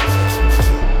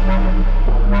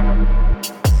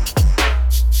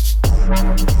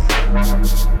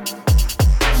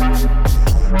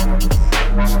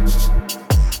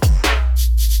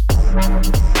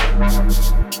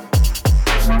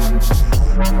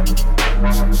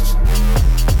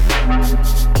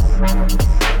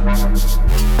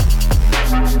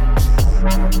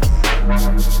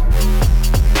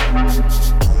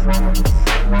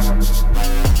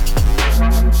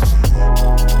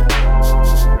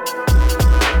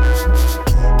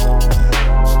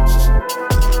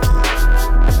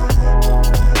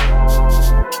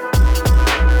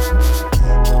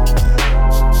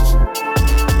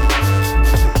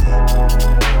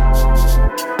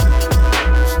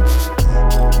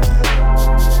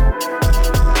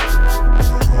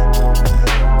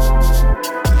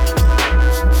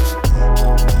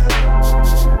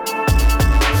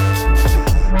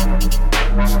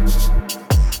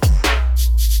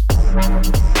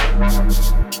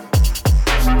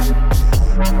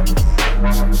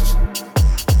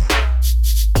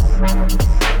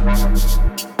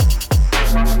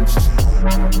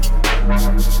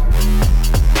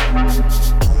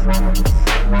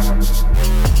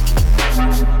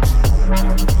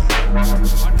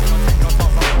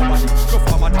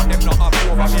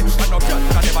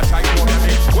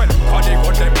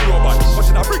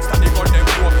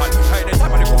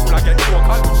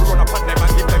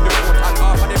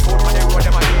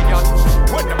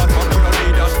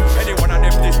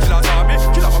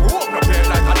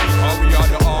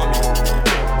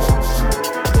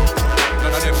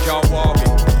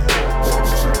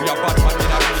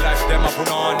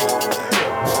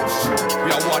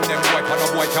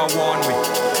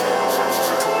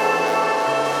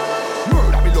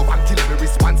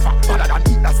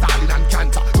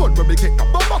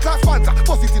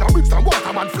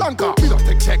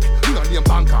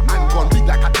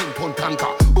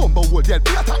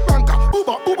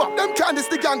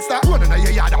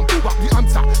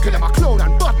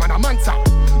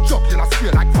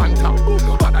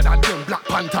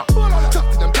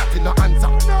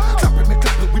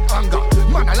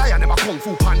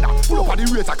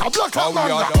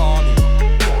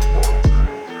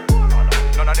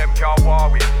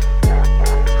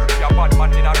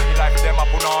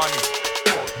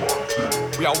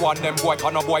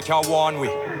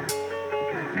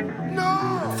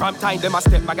From time them a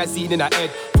step magazine in a head.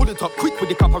 Pull it up quick with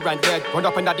the copper and lead. Run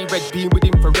up under the red beam with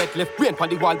infrared. Left brain on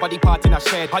the wall, body part in a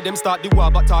shed. Had them start the war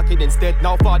but talking instead.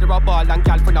 Now father a ball and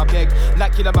gal for a beg.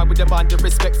 Like killer man with them on the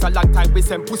respects. A long time we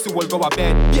send pussy will go a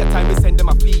bed. Be a time we send them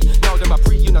a flee. Now them a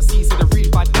free, you know see. See the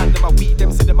real bad man, them a weed.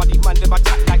 Them see them a the man, them a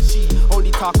chat like she. Only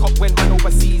talk up when man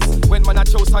overseas. When man a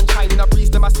show sunshine in a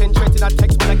breeze. Them a send threat in a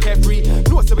text when I carefree.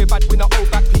 No say we bad, we no hold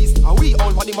back peace. And we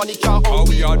own money can't own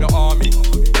we. We are the army.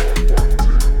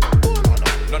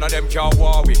 None of them can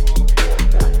war we.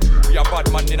 We are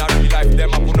bad man in a real life,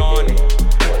 them a punani.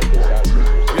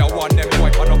 We are one them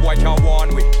boy, and no boy can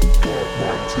warn we.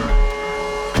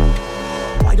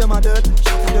 Why them a dirt?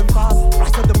 Shot them fast.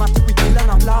 Rise up the matic, we kill and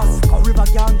a blast. Our river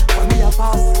gang, when we are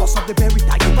fast. Toss up the berry,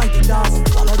 die by the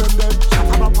dust. All of them dead.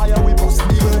 Shot them a fire, we bust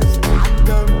the earth. And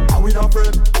them, how we not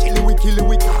afraid. Kill it,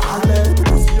 we can't let.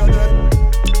 We see you dead.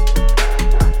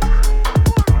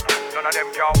 None of them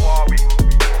can war we.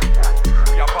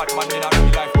 We are bad man in a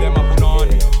real life, them a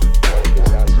punani.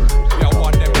 We are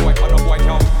one them boy, and no boy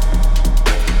can.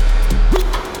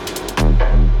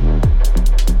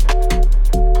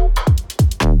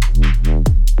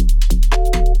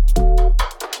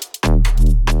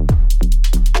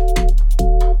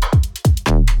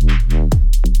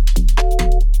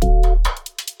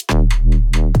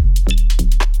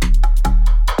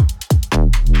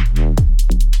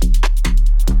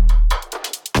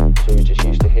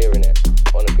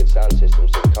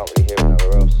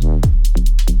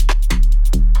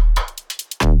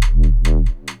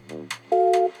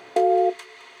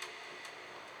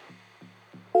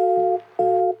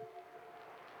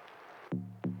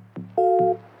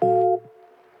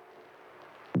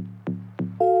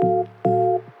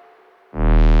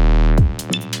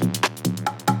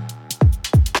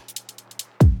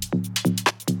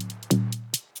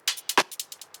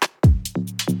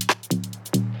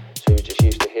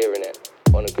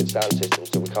 Sound system,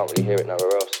 so we can't really hear it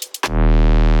nowhere else.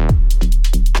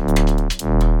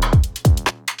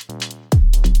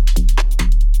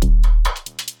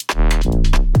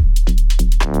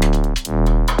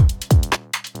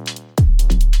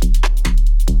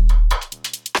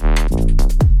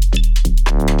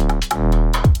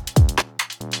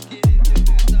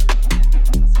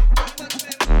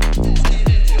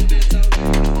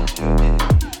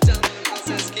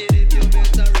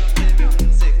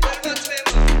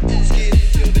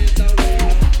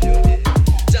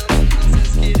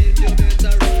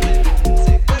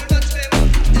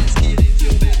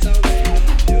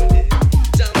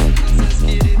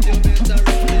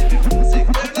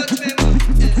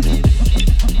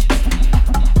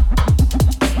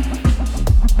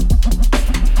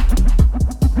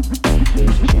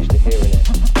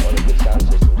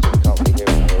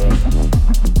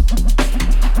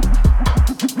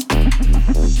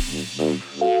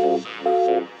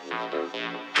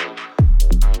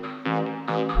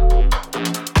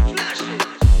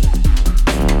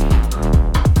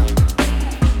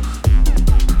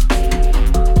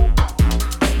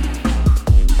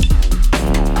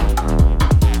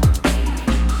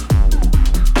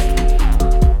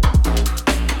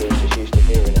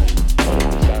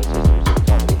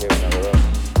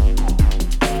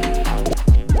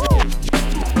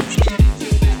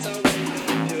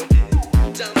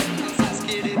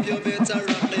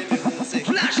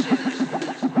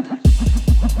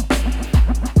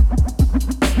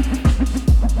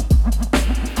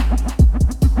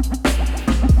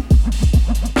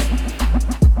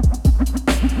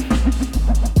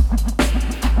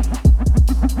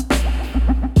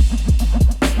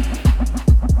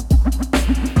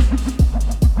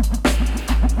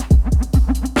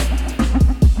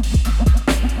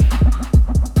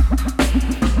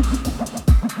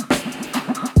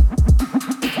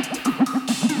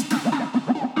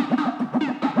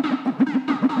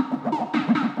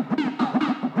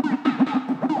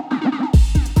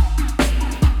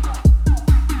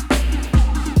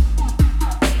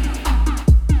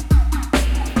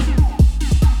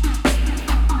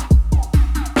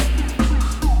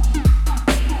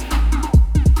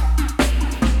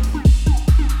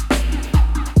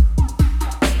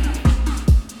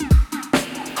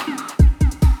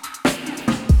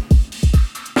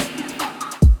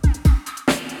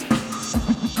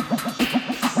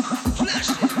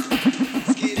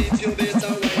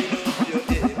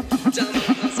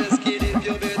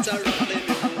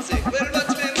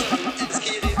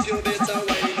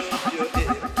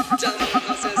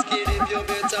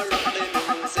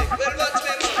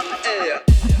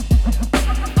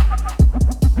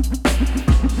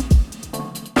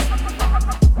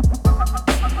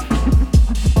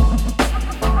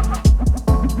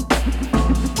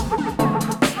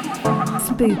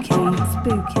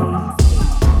 Spooky.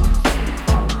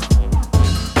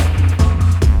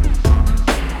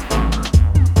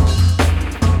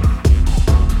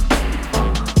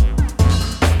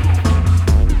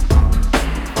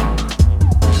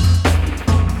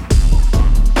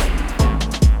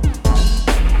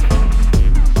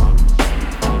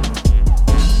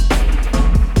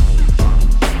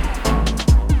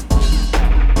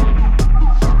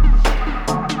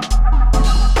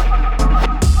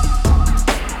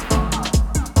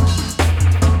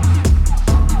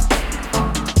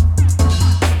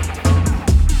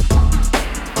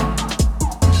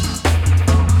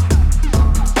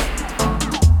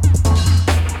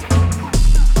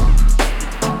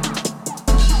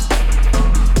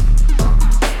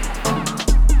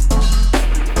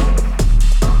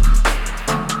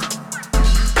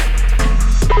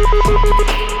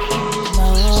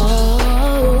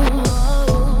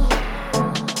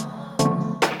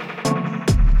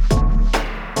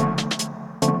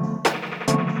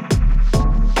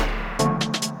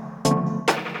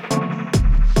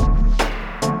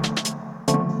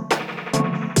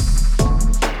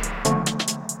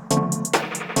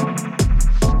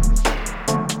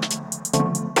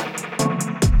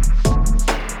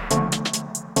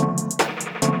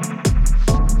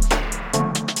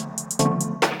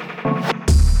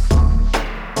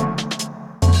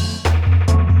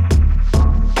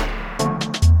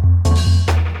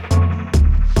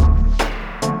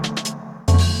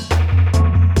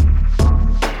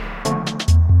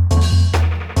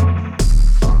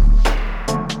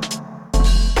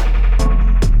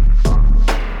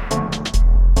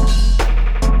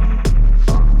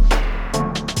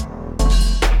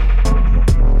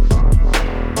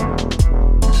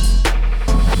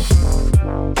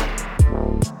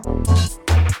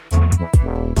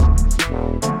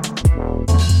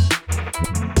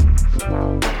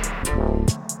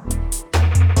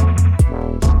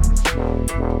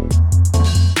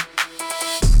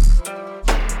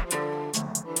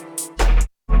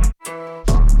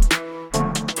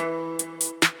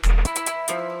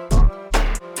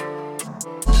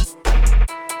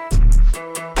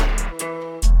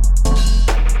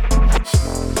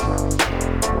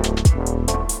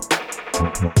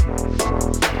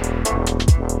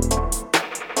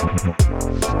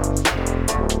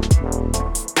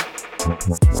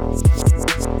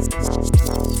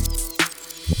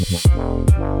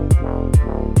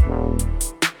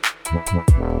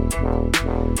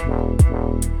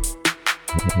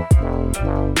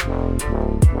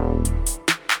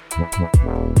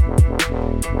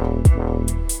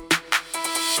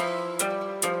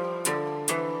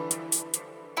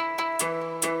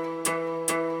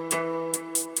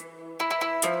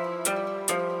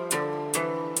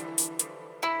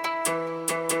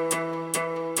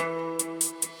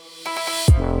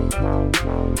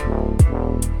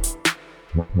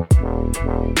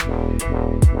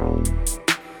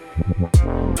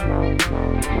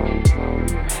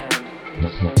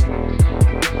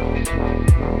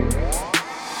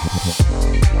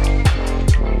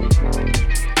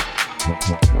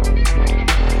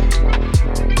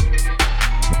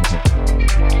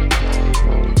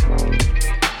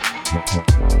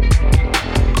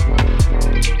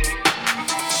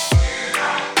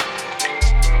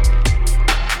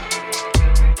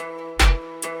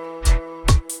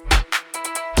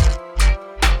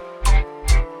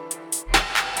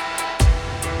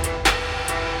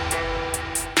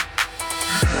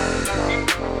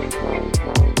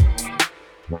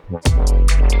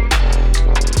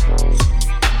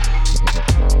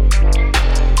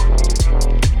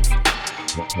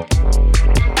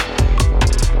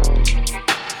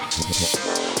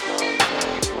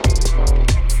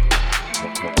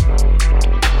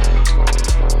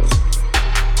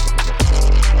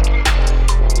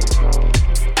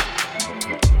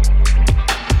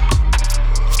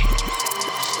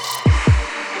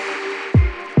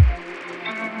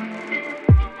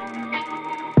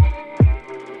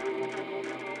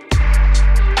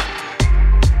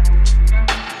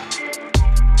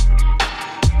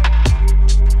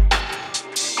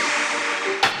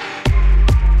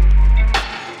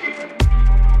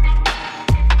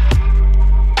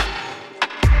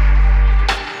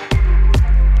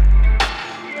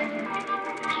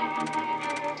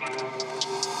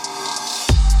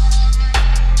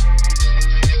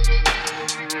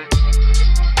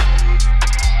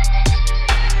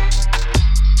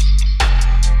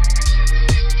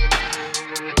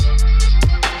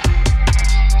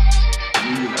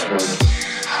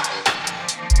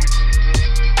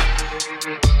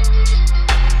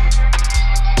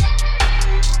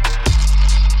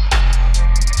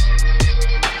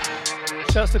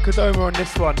 Kodoma on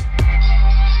this one.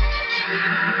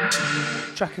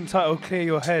 Track entitled Clear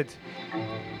Your Head.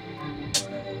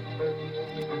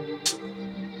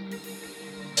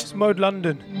 It's Mode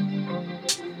London.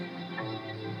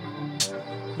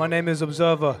 My name is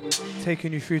Observer,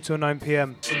 taking you through till 9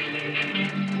 PM.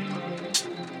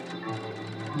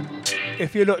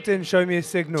 If you're locked in, show me a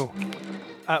signal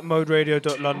at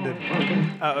moderadio.london,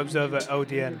 at Observer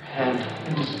LDN.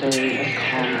 Stay as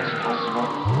calm as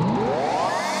possible.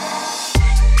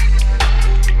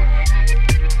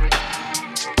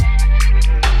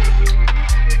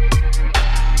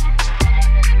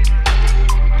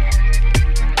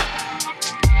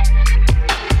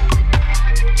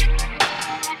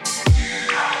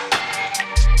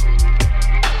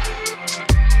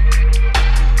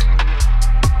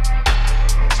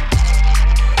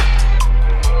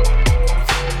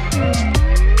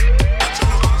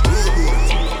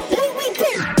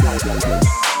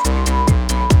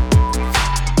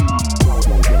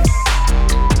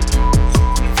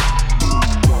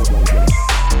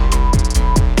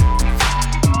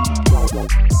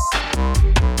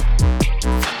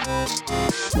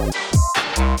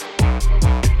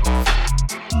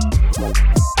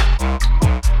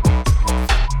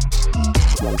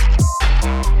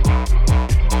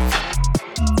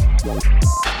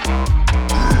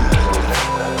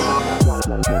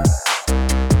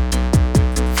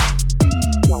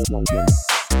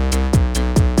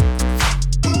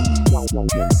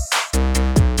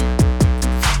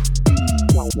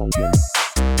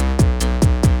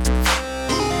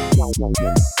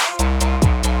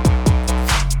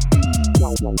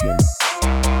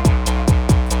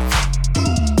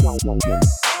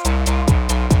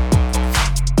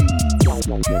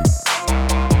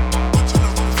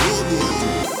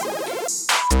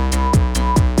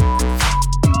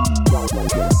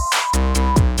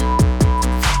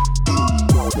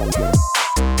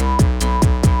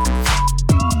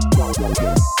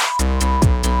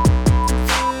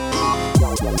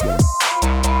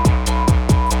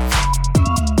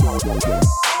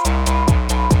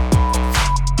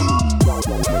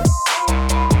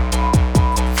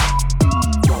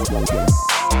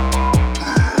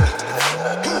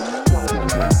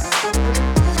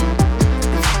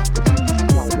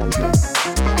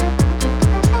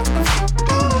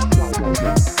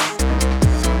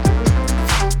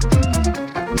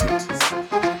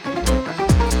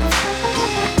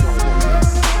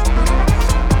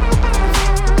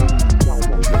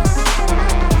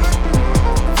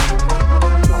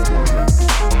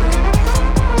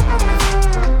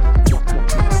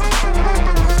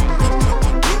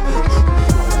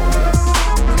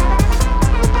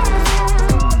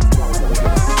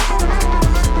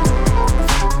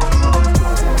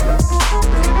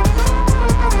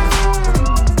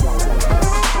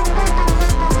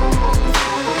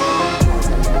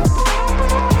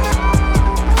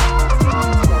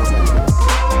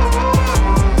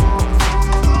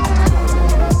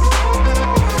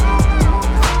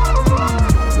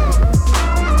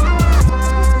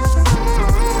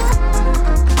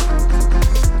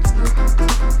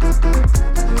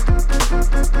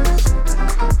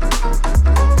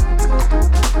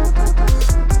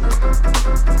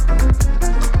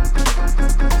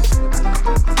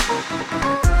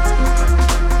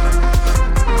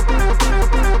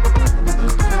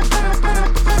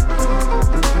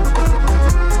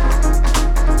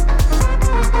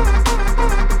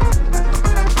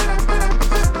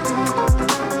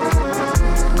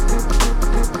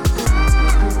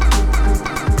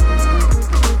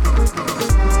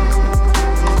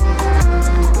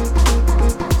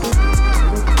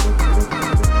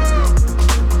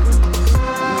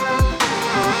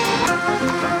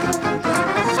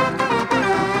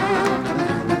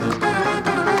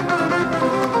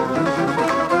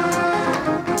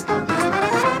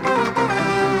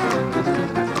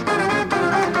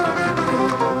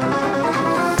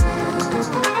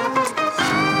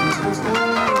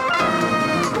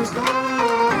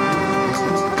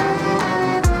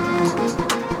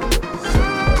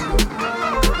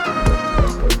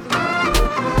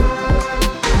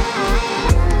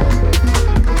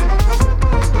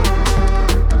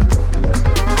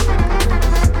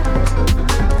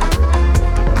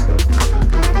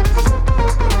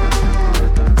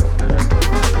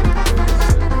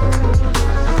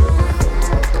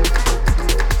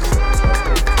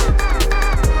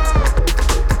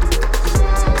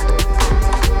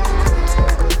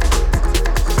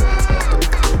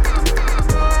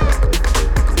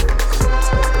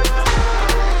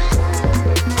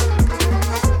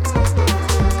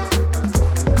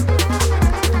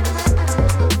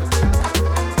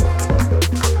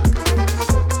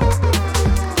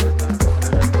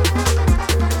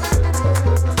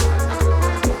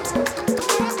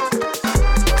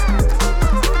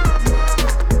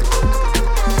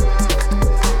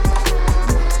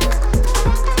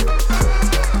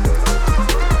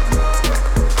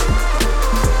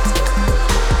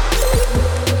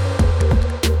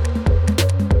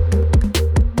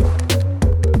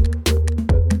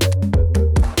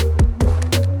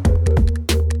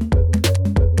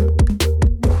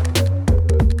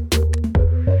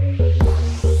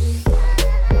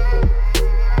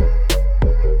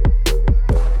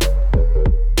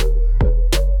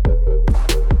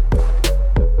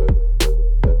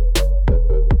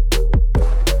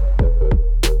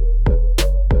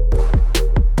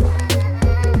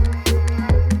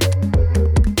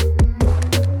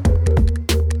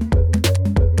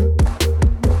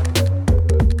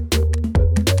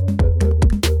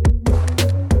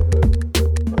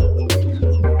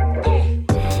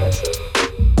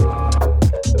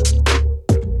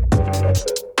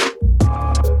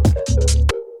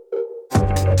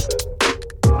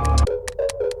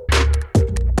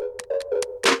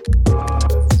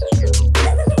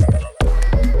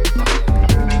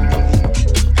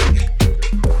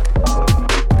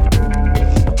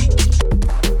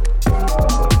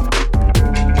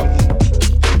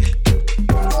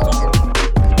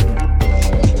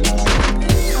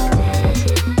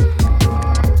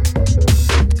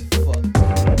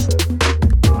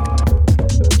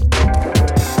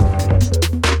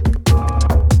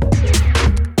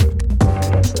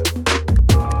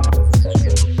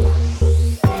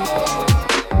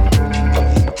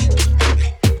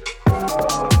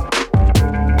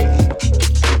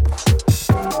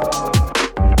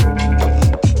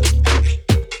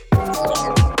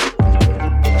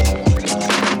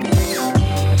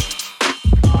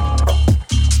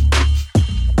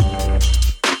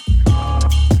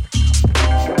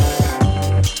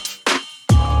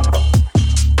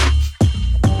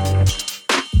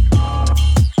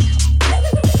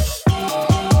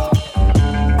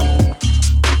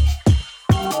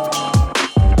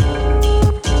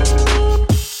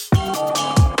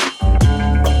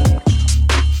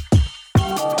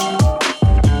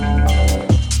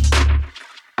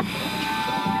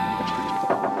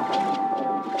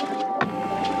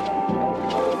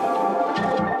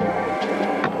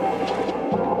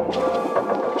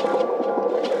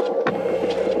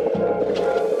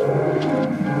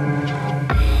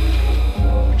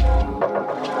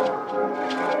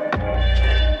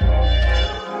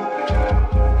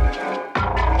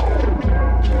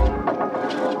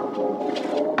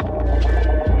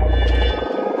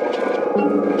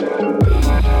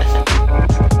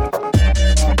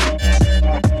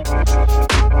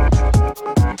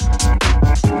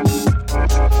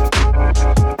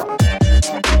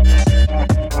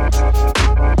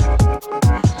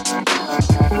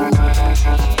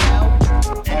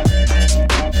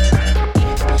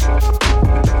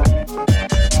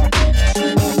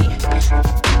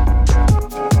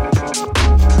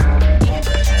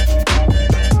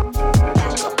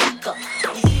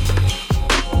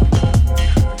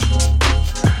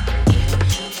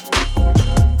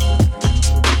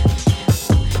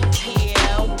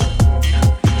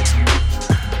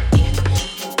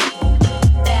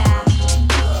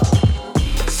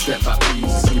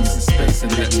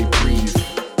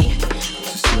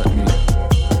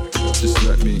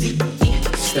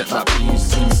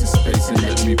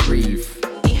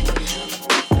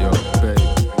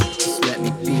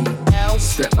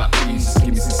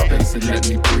 and let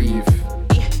me breathe.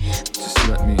 Just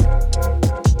let me.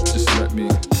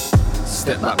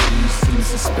 Step back, please, give me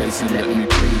some space and let me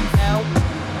breathe.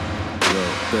 Yo,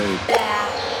 babe.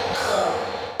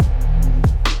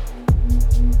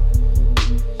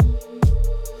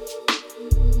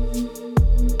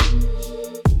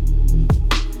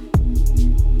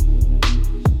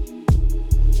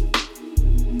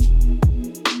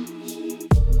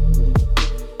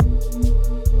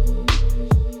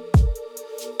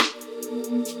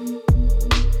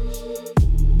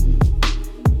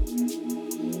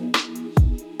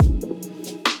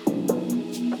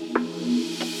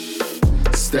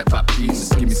 Step back, please,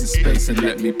 just give me some space and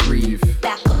let me breathe.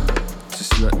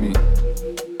 Just let me.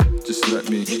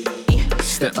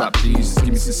 Step back, please, just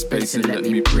give me some space and let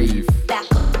me breathe.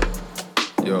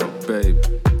 Yo, babe.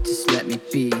 Just let me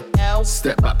be.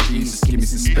 Step back, please, just give me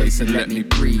some space and let me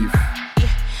breathe.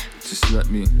 Just let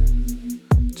me.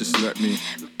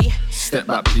 Step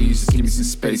back, please, just give me some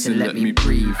space and let me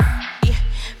breathe.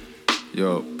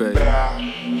 Yo, babe.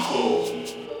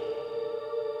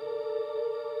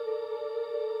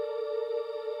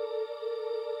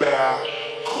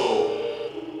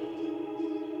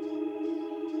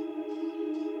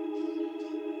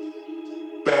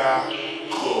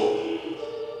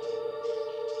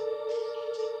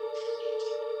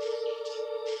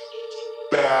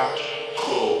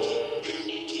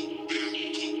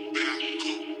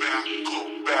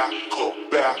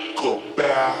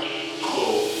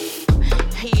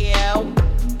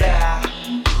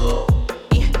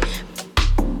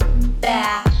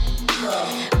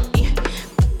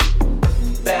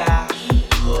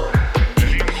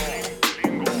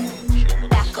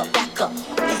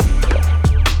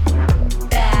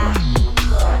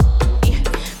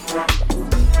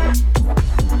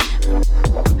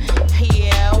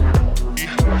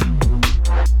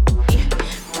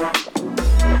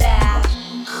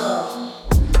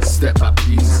 Step back,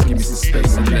 please, just give me some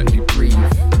space and let me breathe.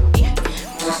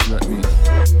 Just let me.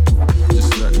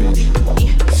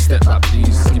 Step back, please,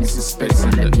 just give me some space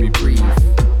and let me breathe.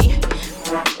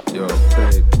 Yo,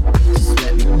 babe. Just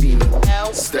let me be.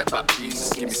 Step back, please,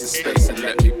 just give me some space and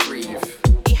let me breathe.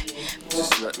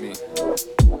 Just let me.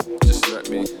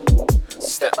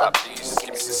 Step back, please, just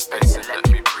give me some space and let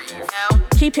me breathe.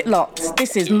 Keep it locked.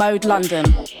 This is Mode London.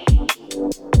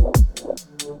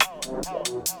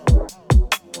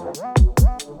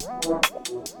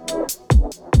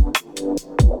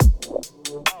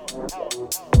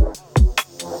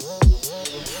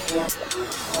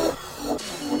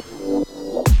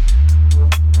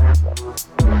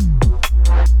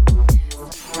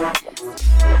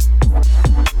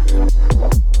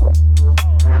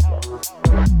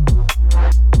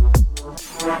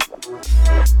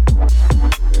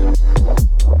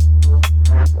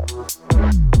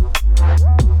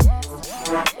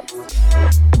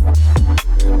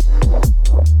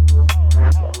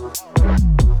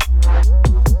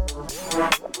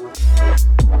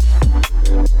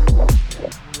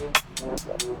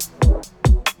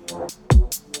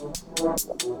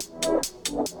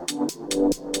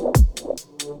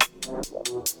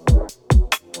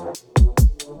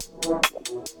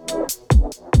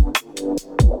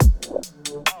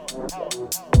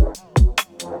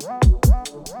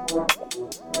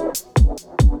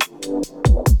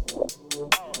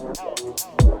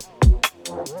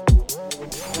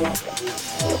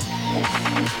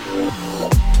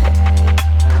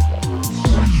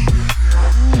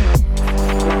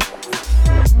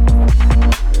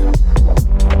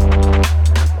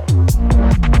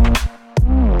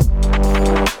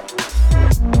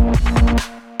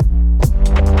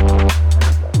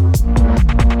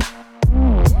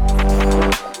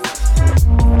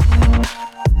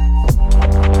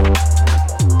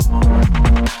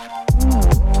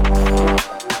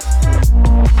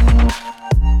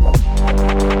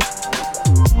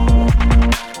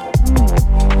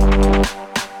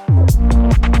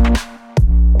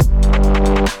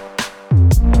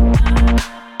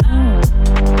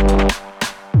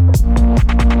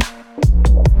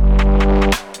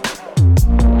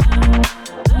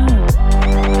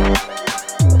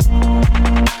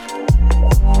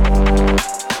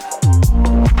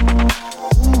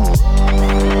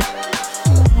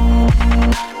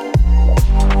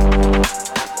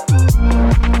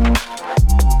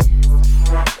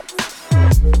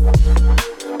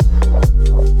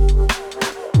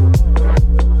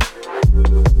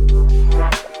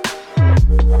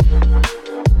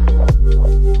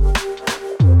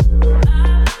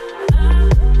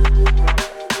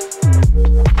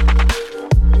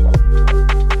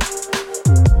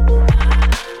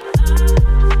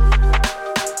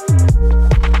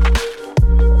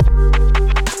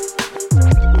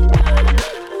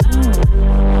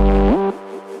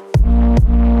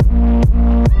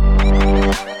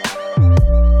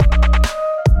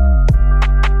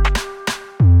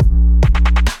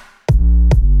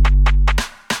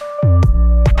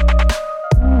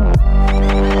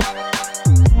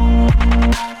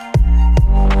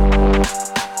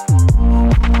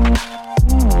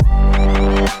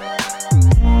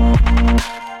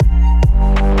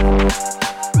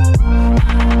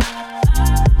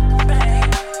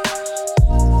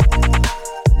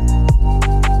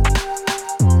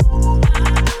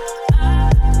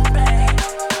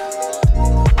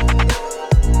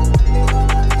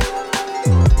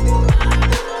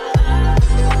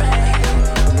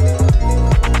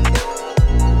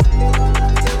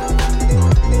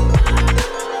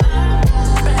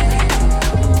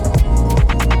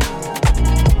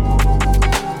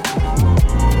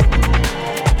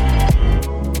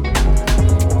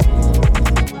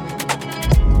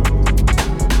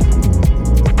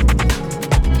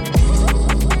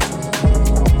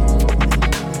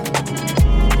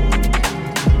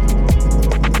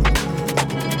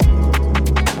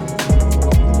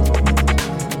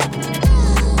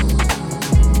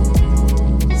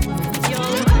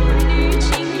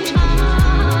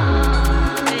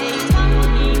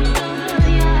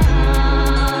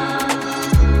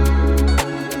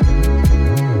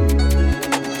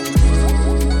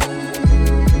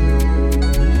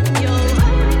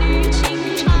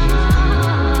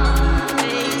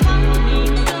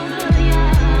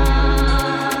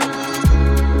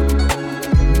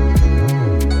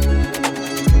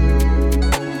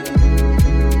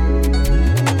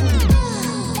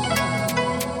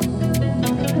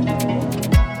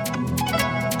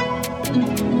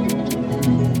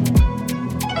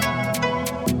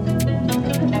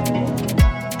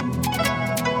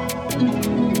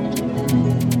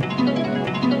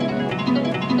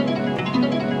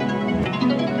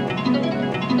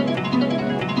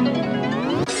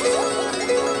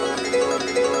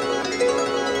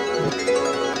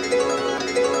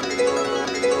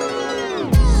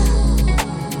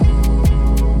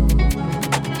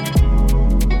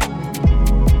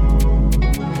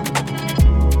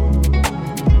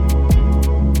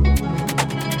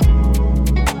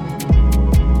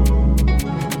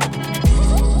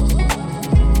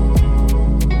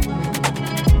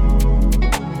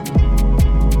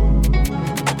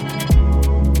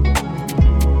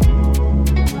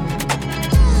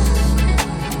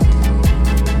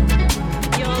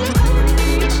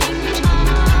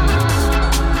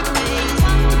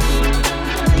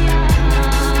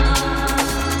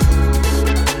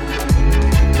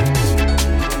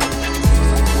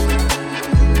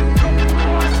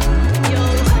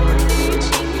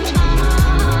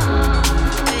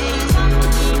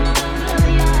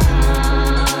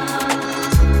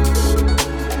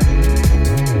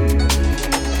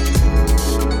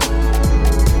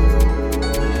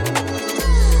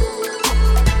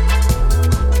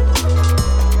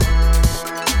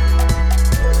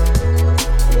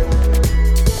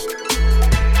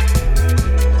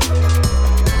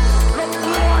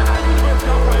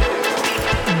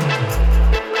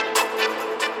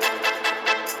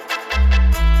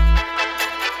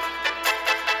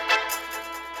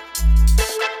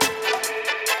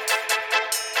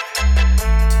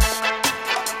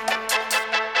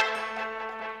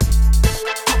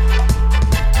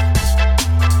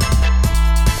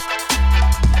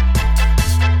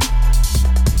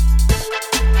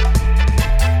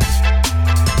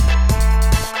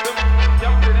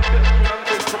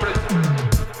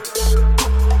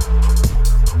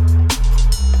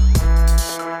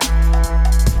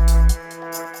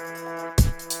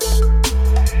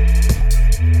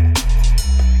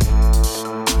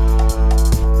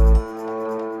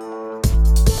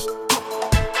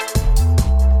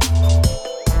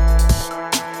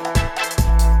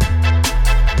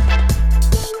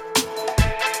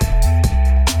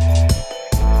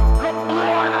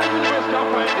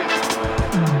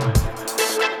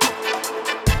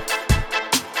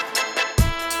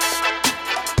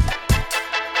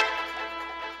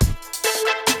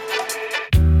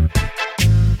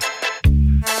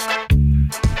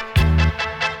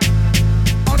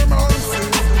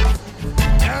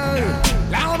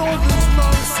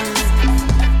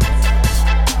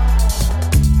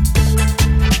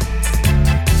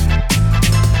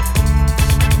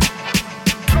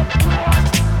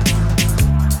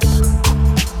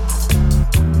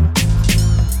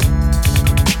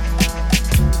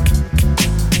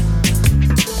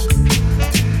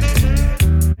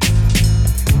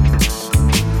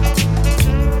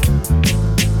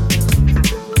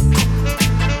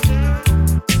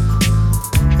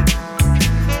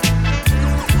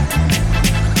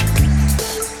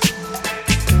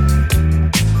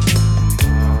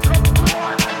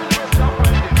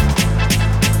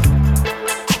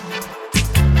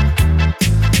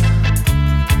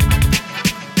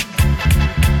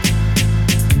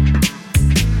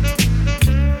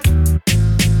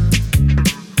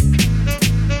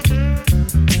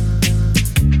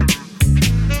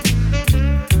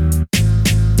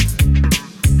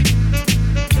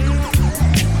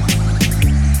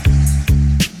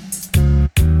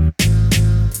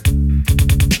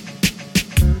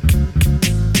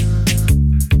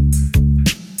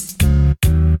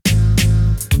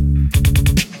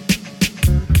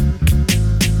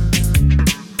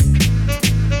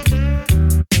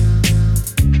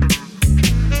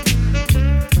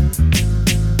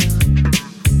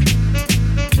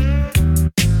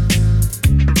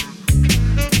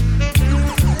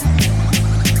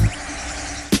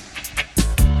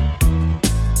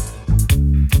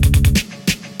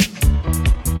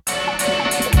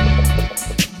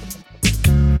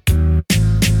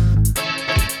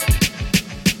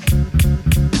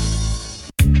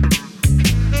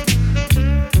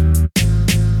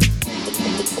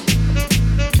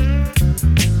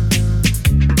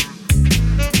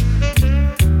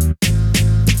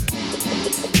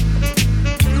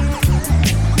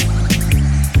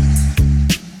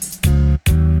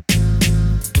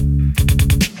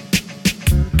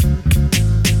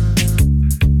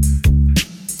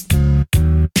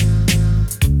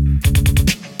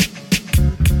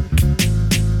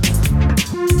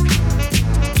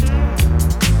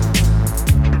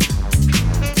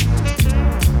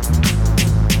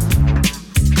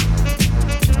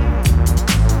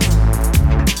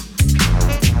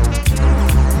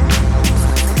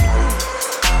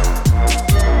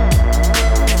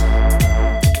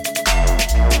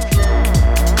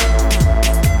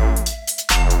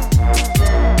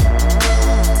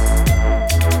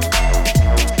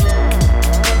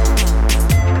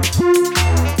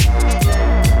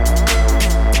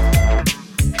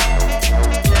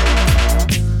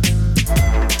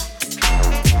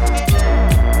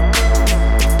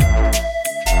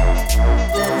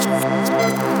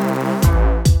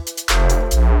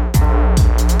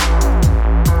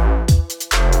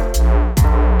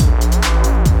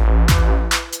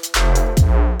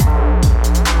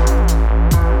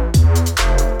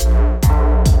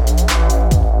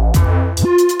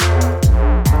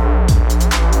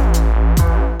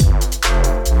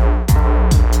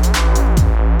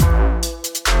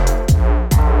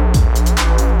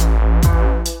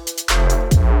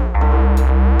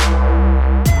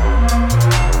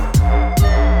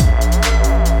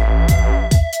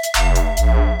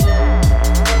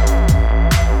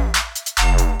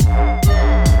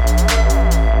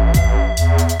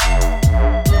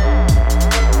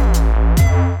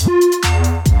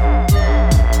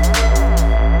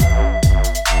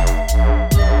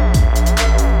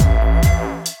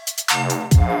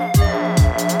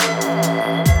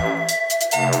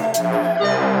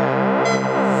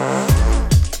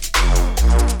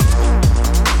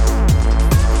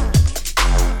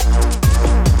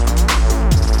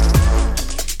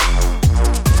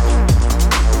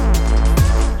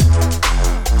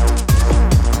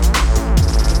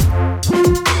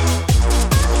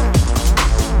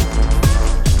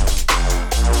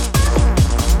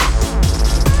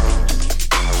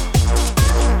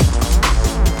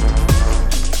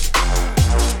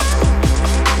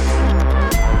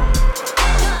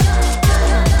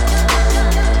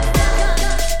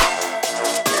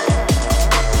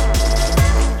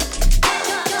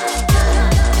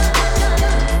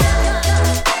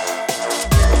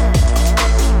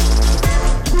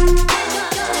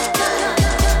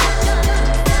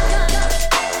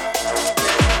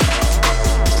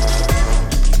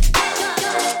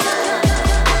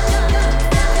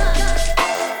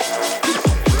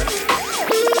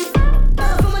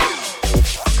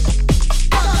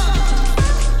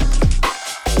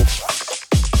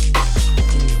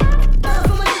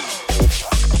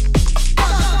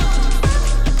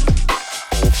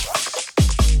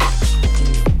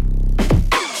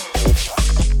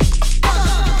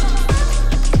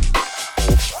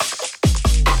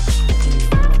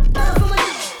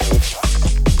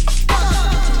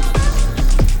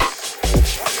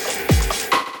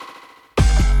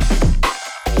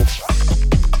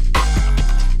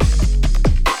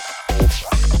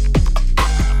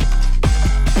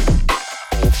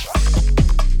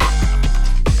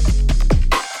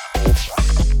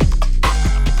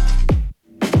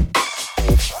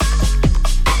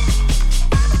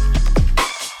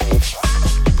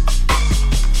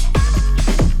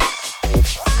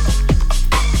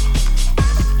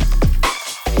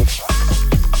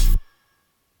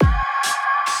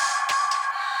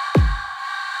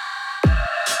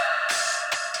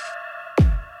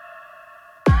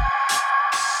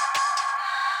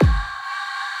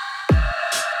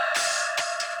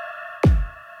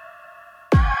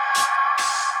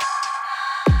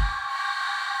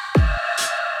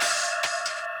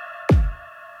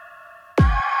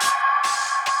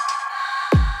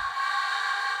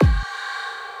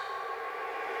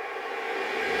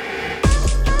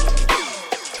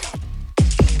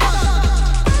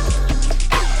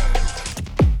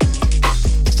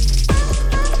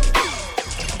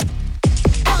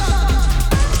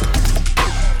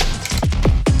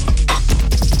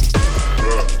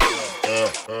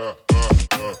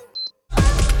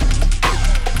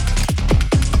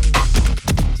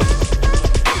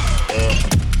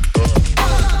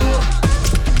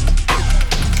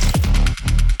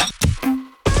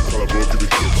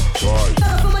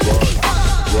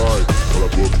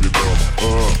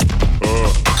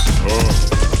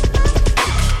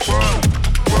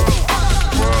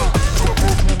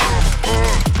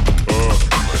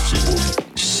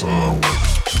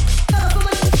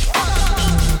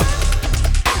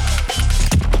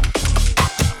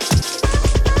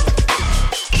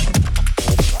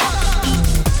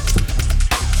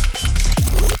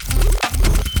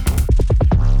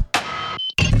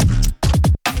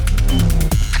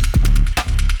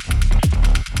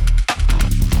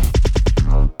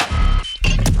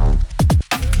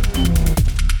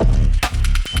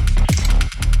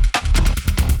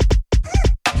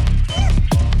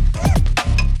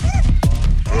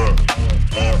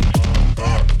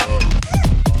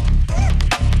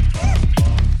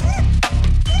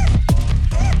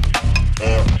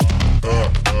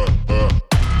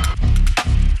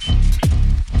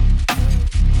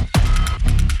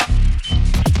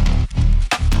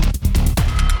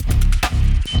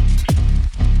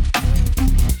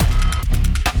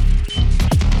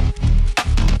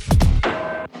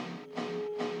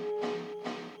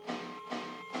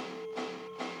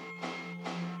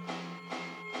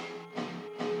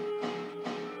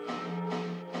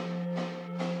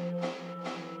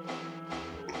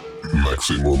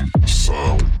 Maximum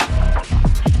sound.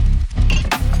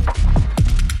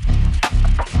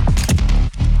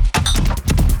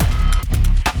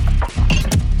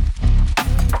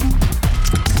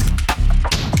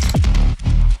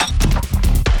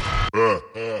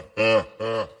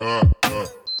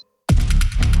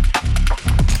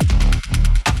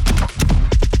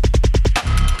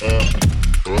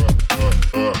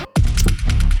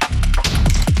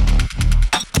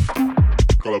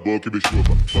 Cala a boca e me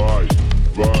chupa. Vai,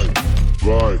 vai,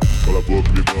 vai. Cala a boca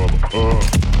e me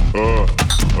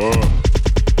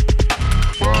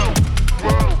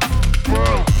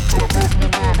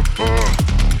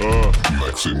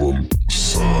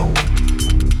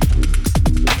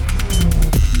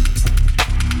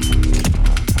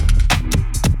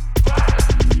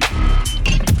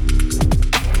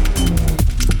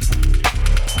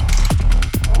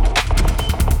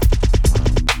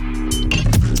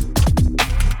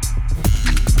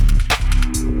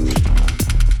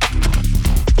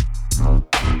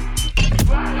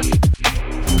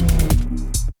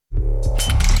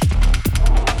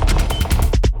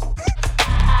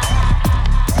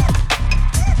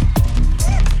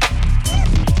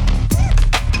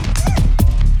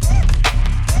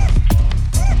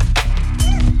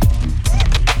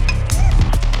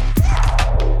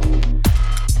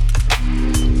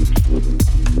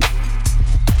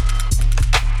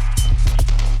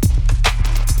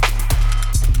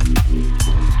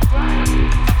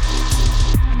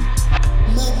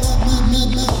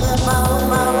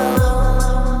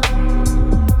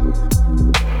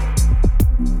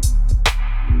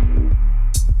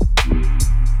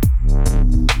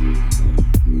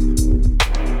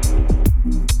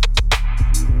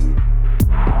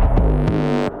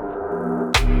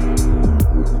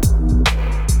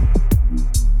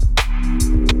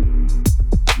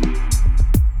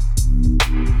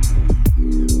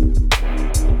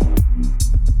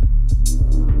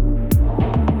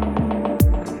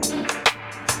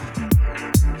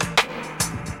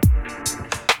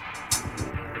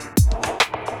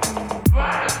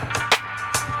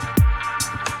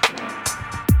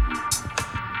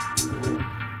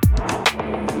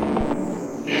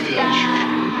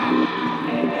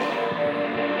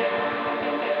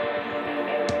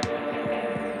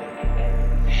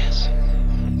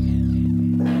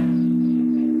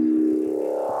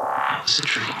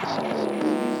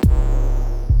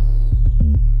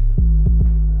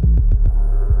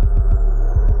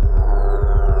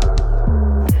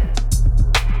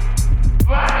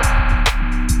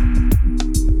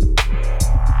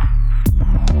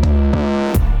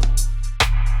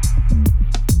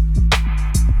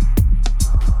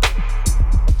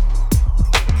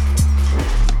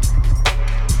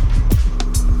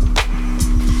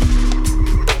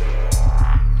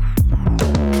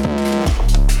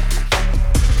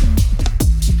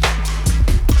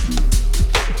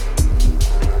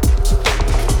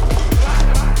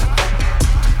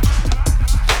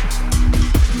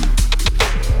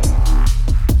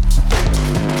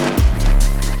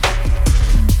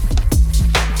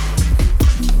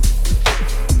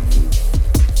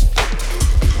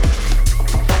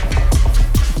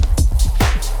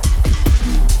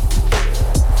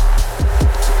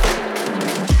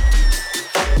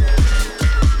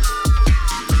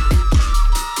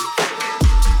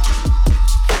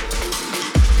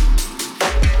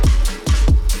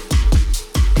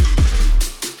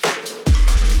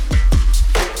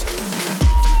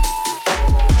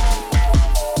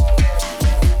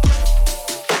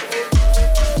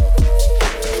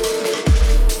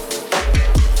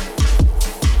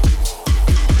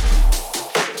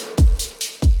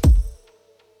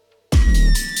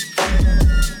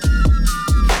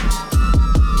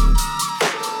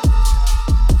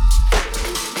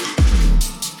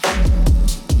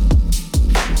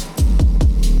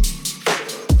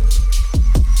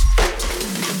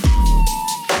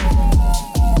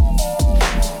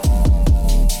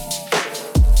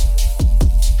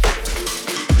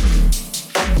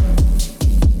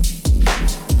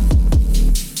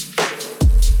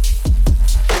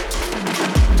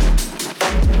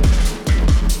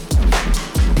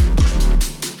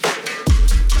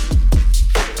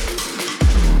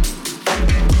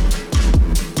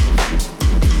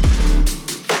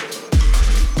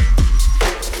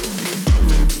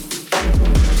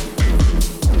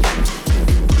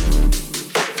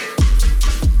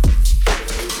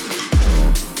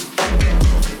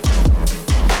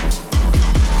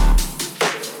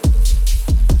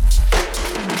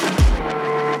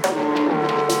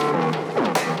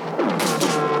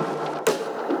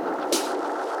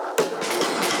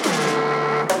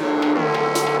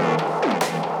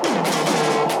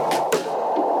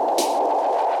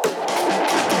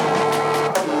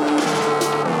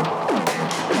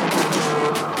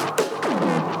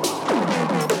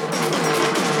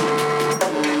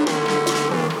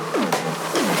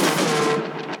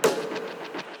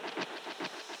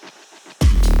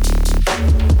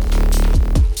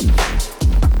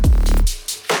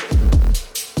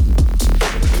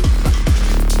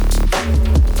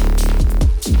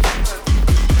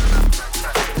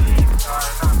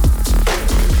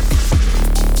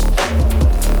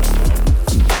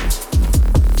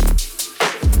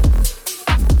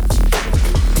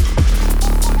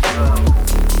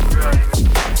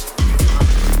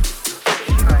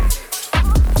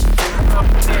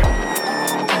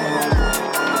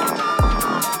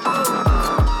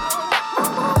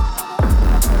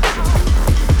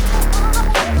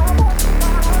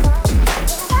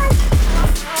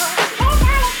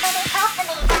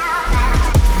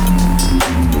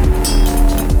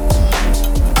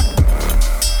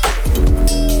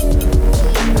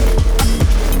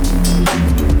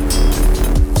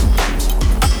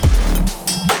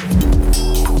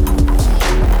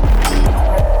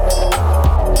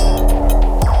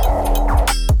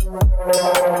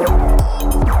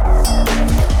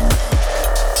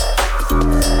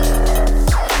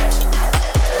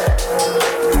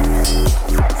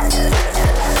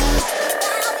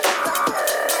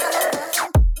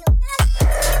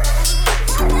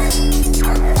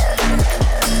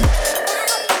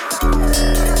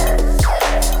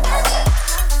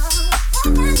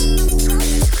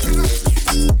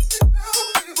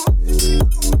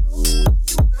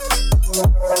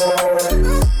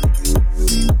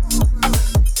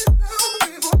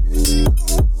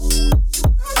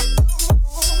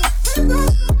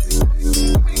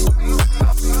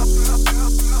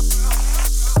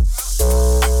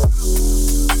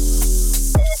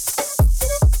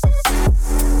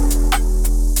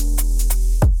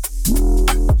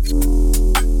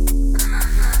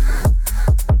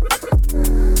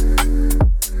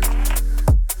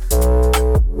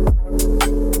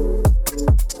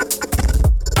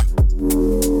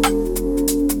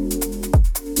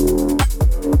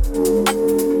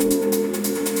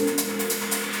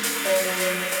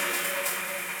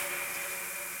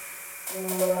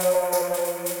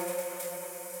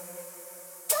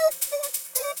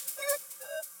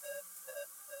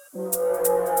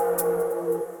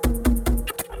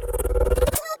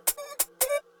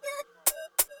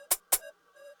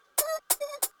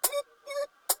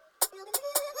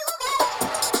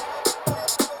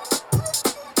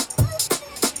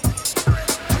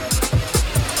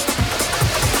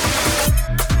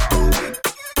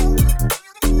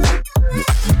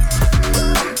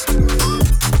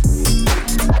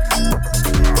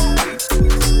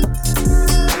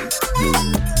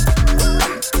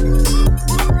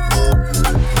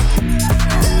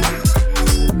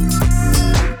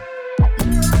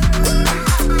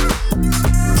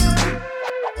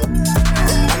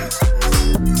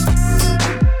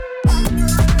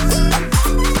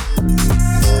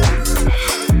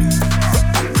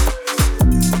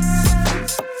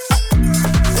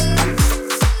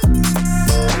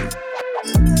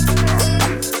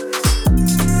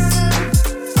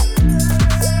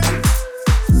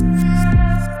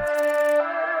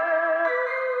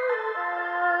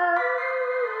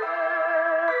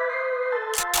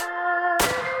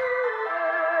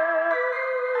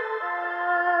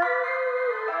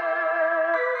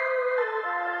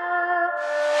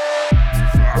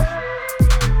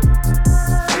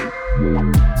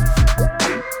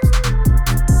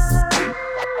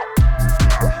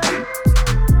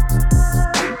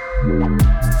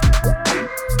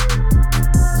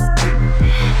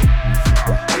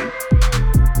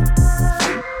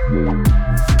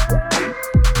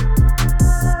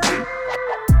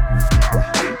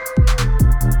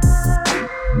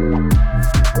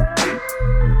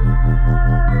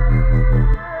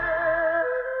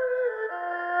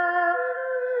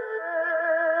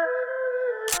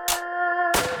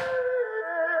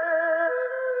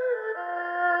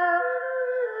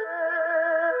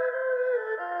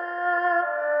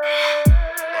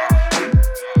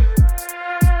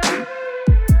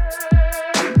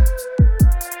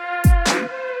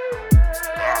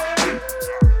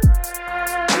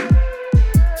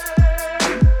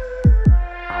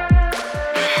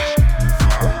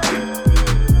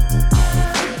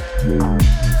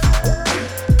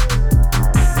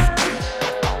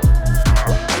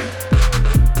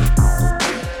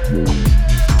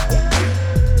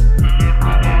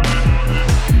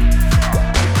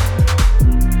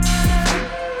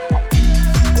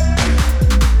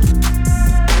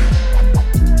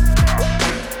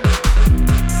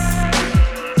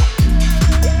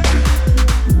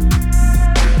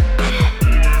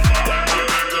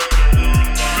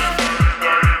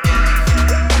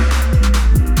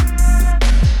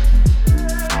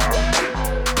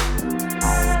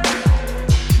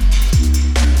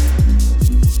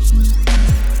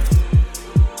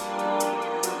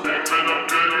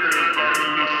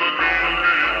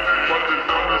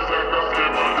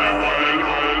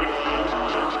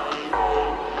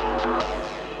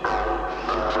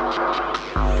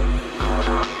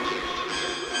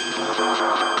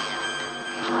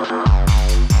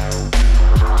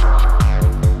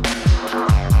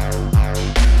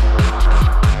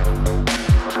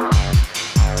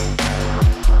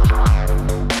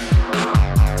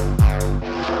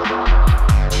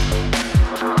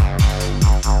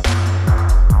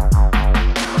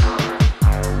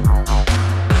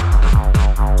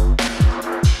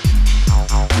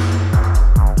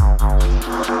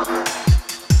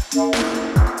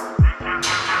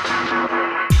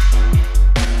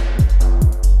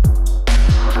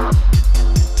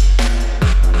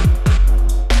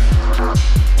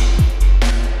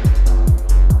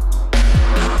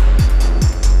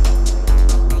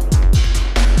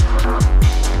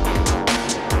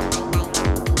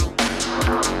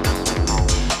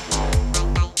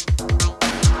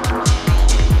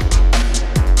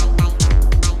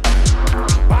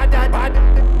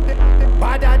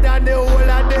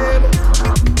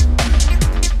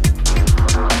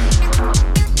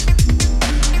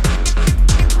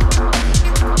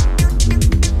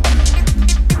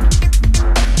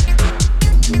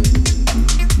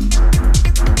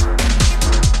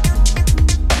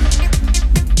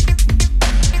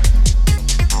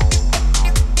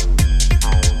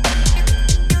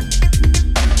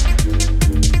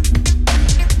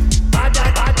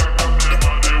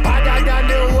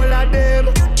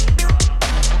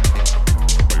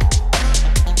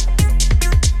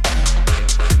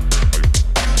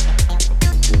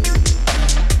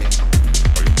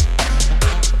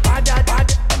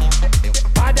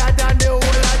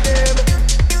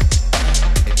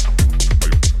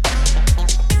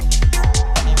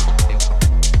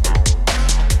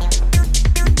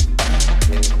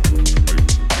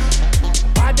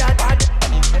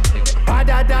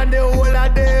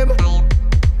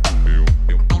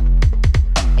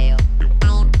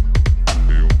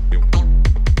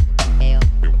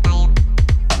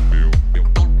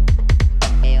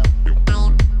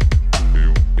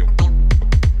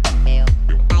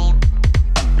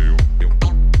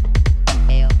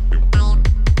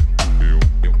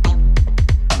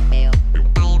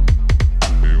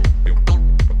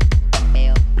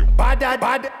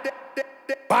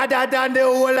Badder than the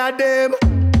whole of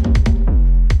them.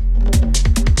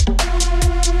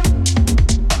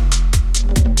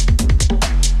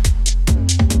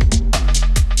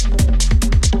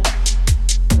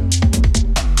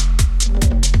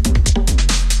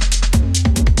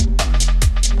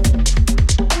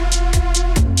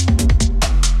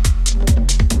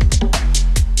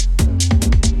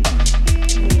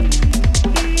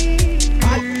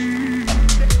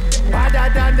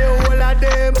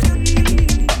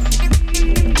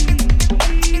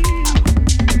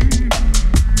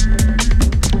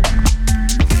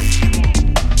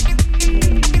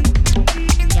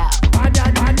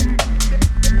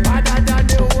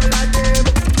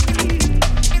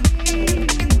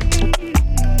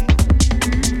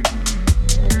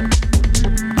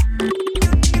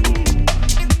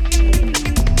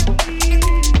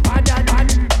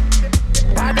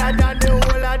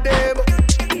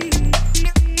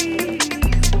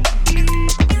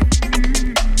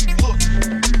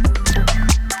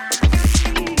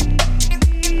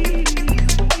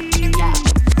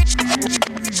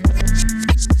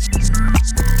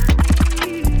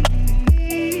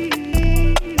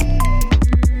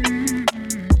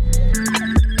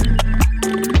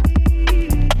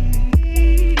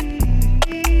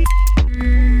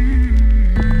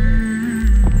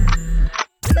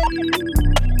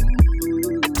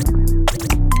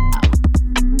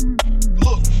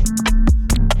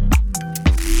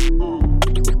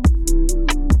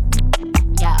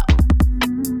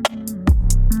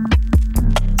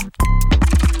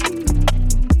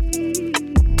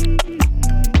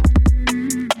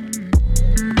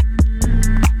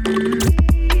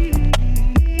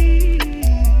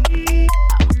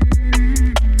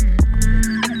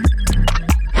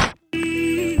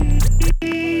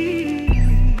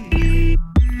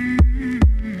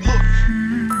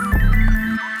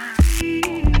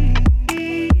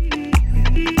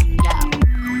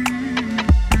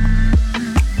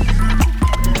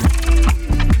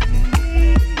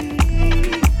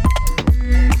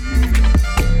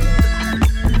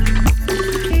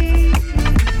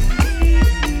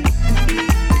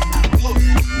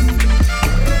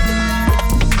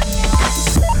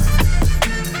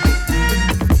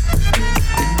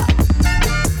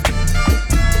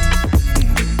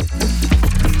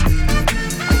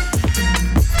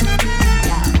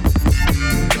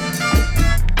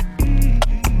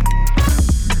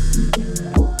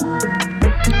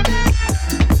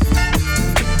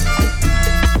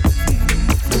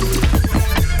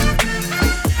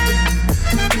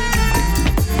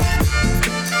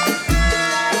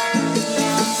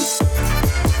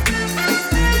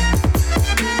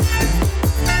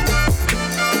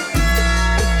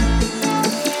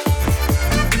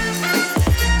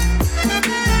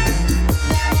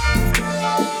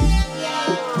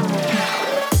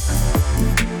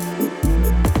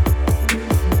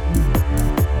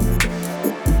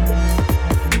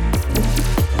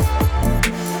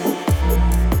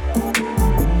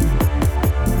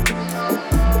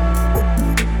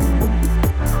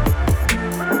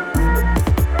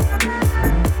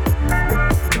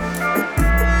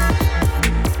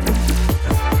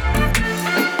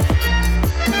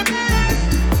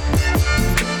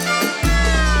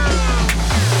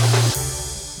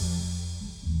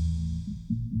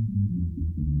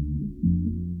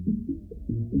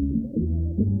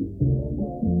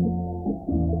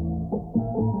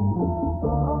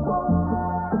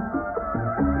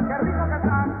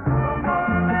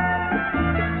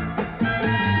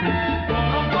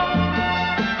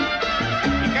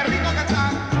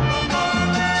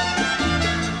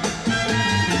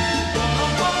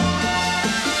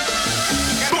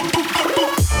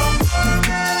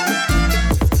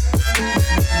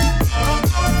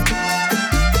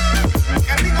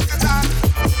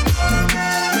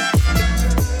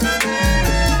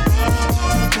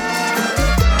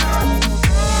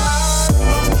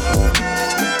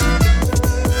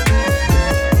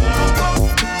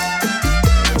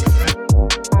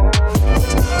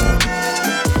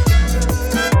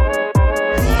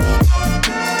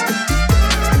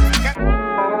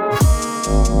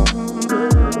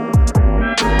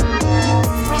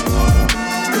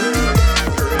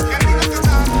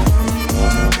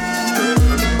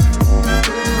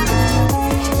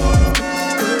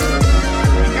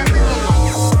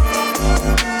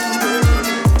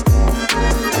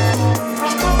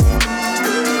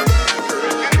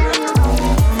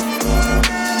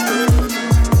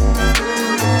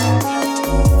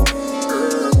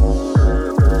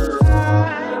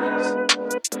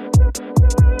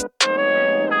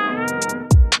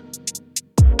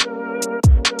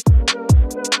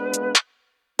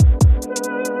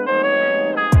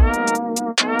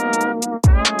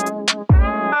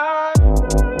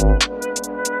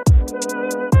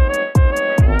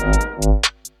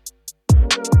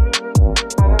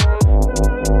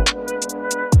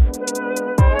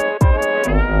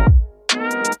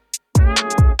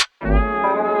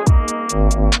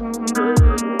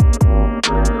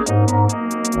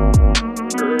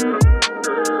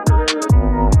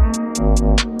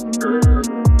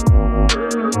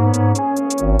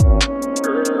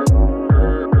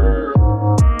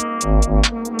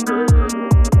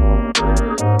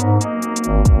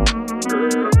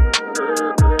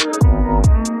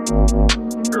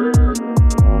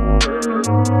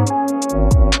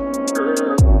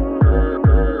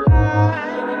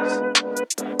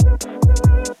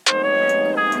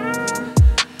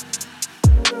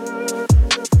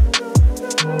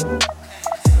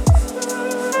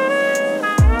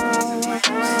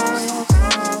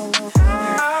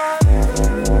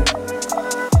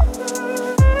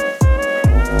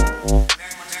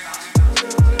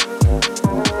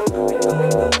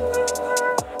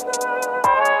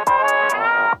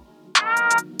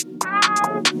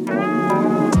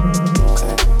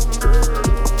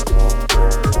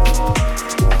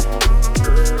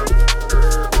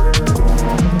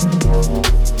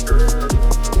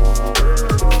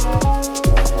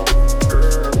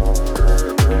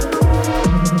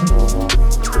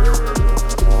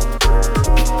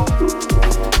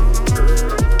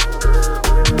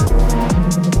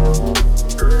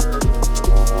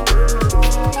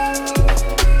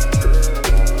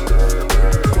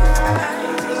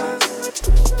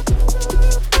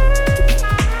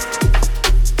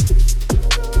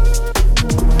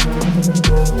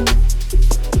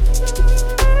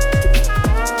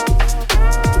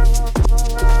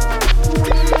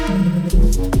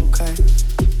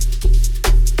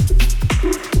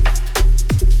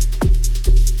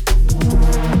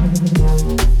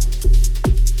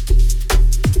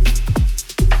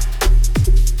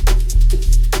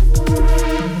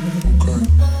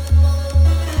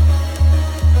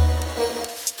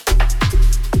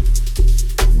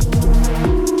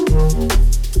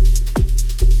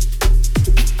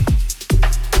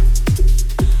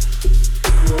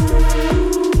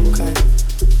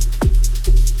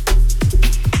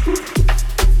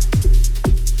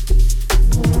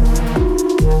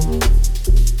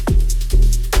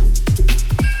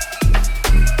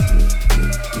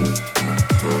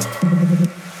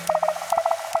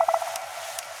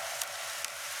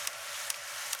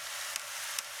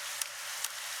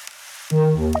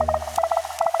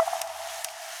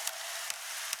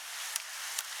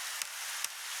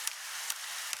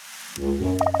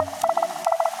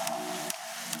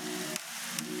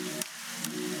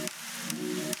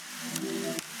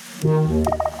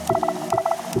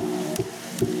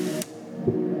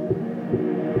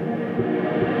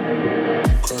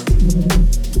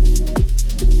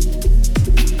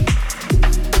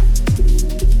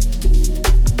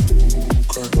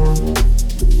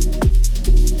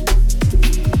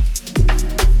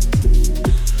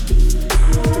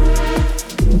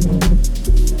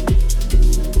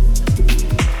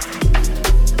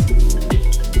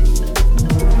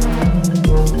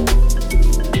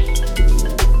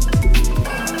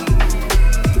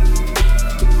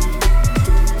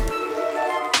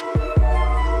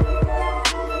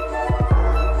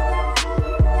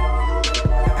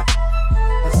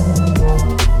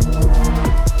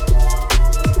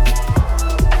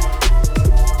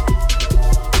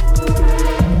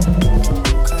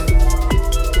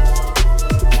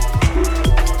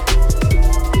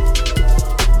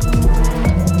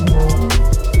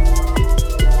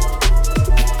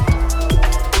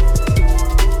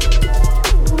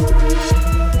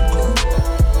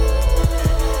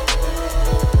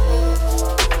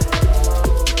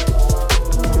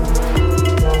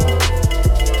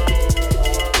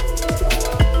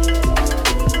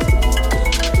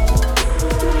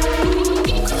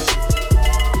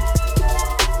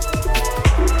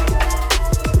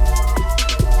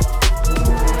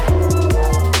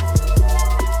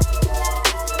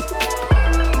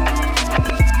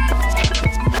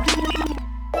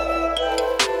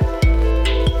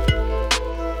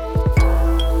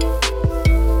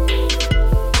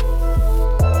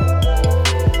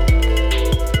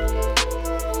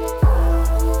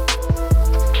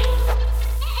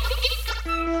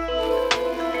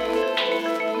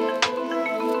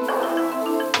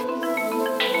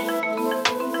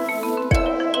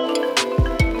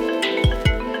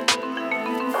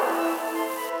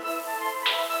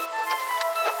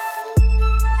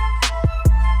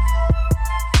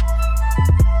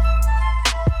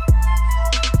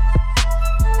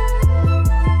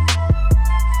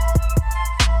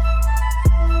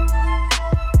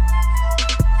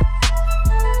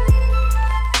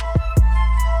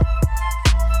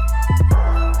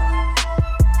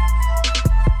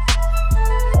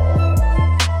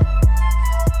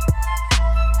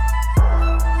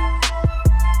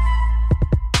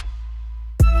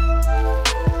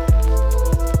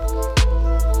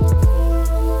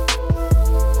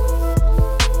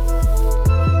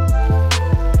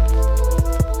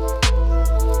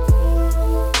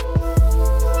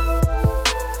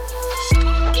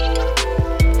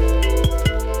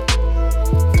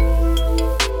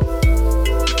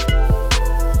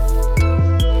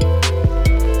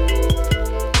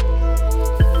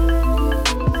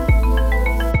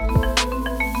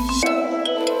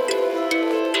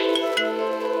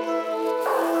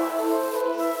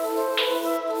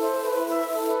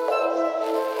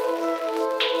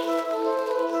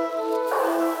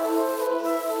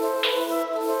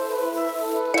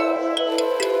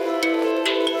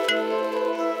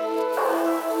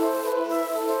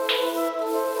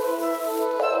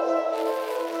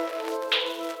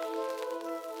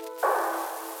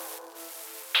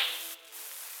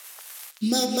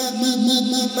 Ma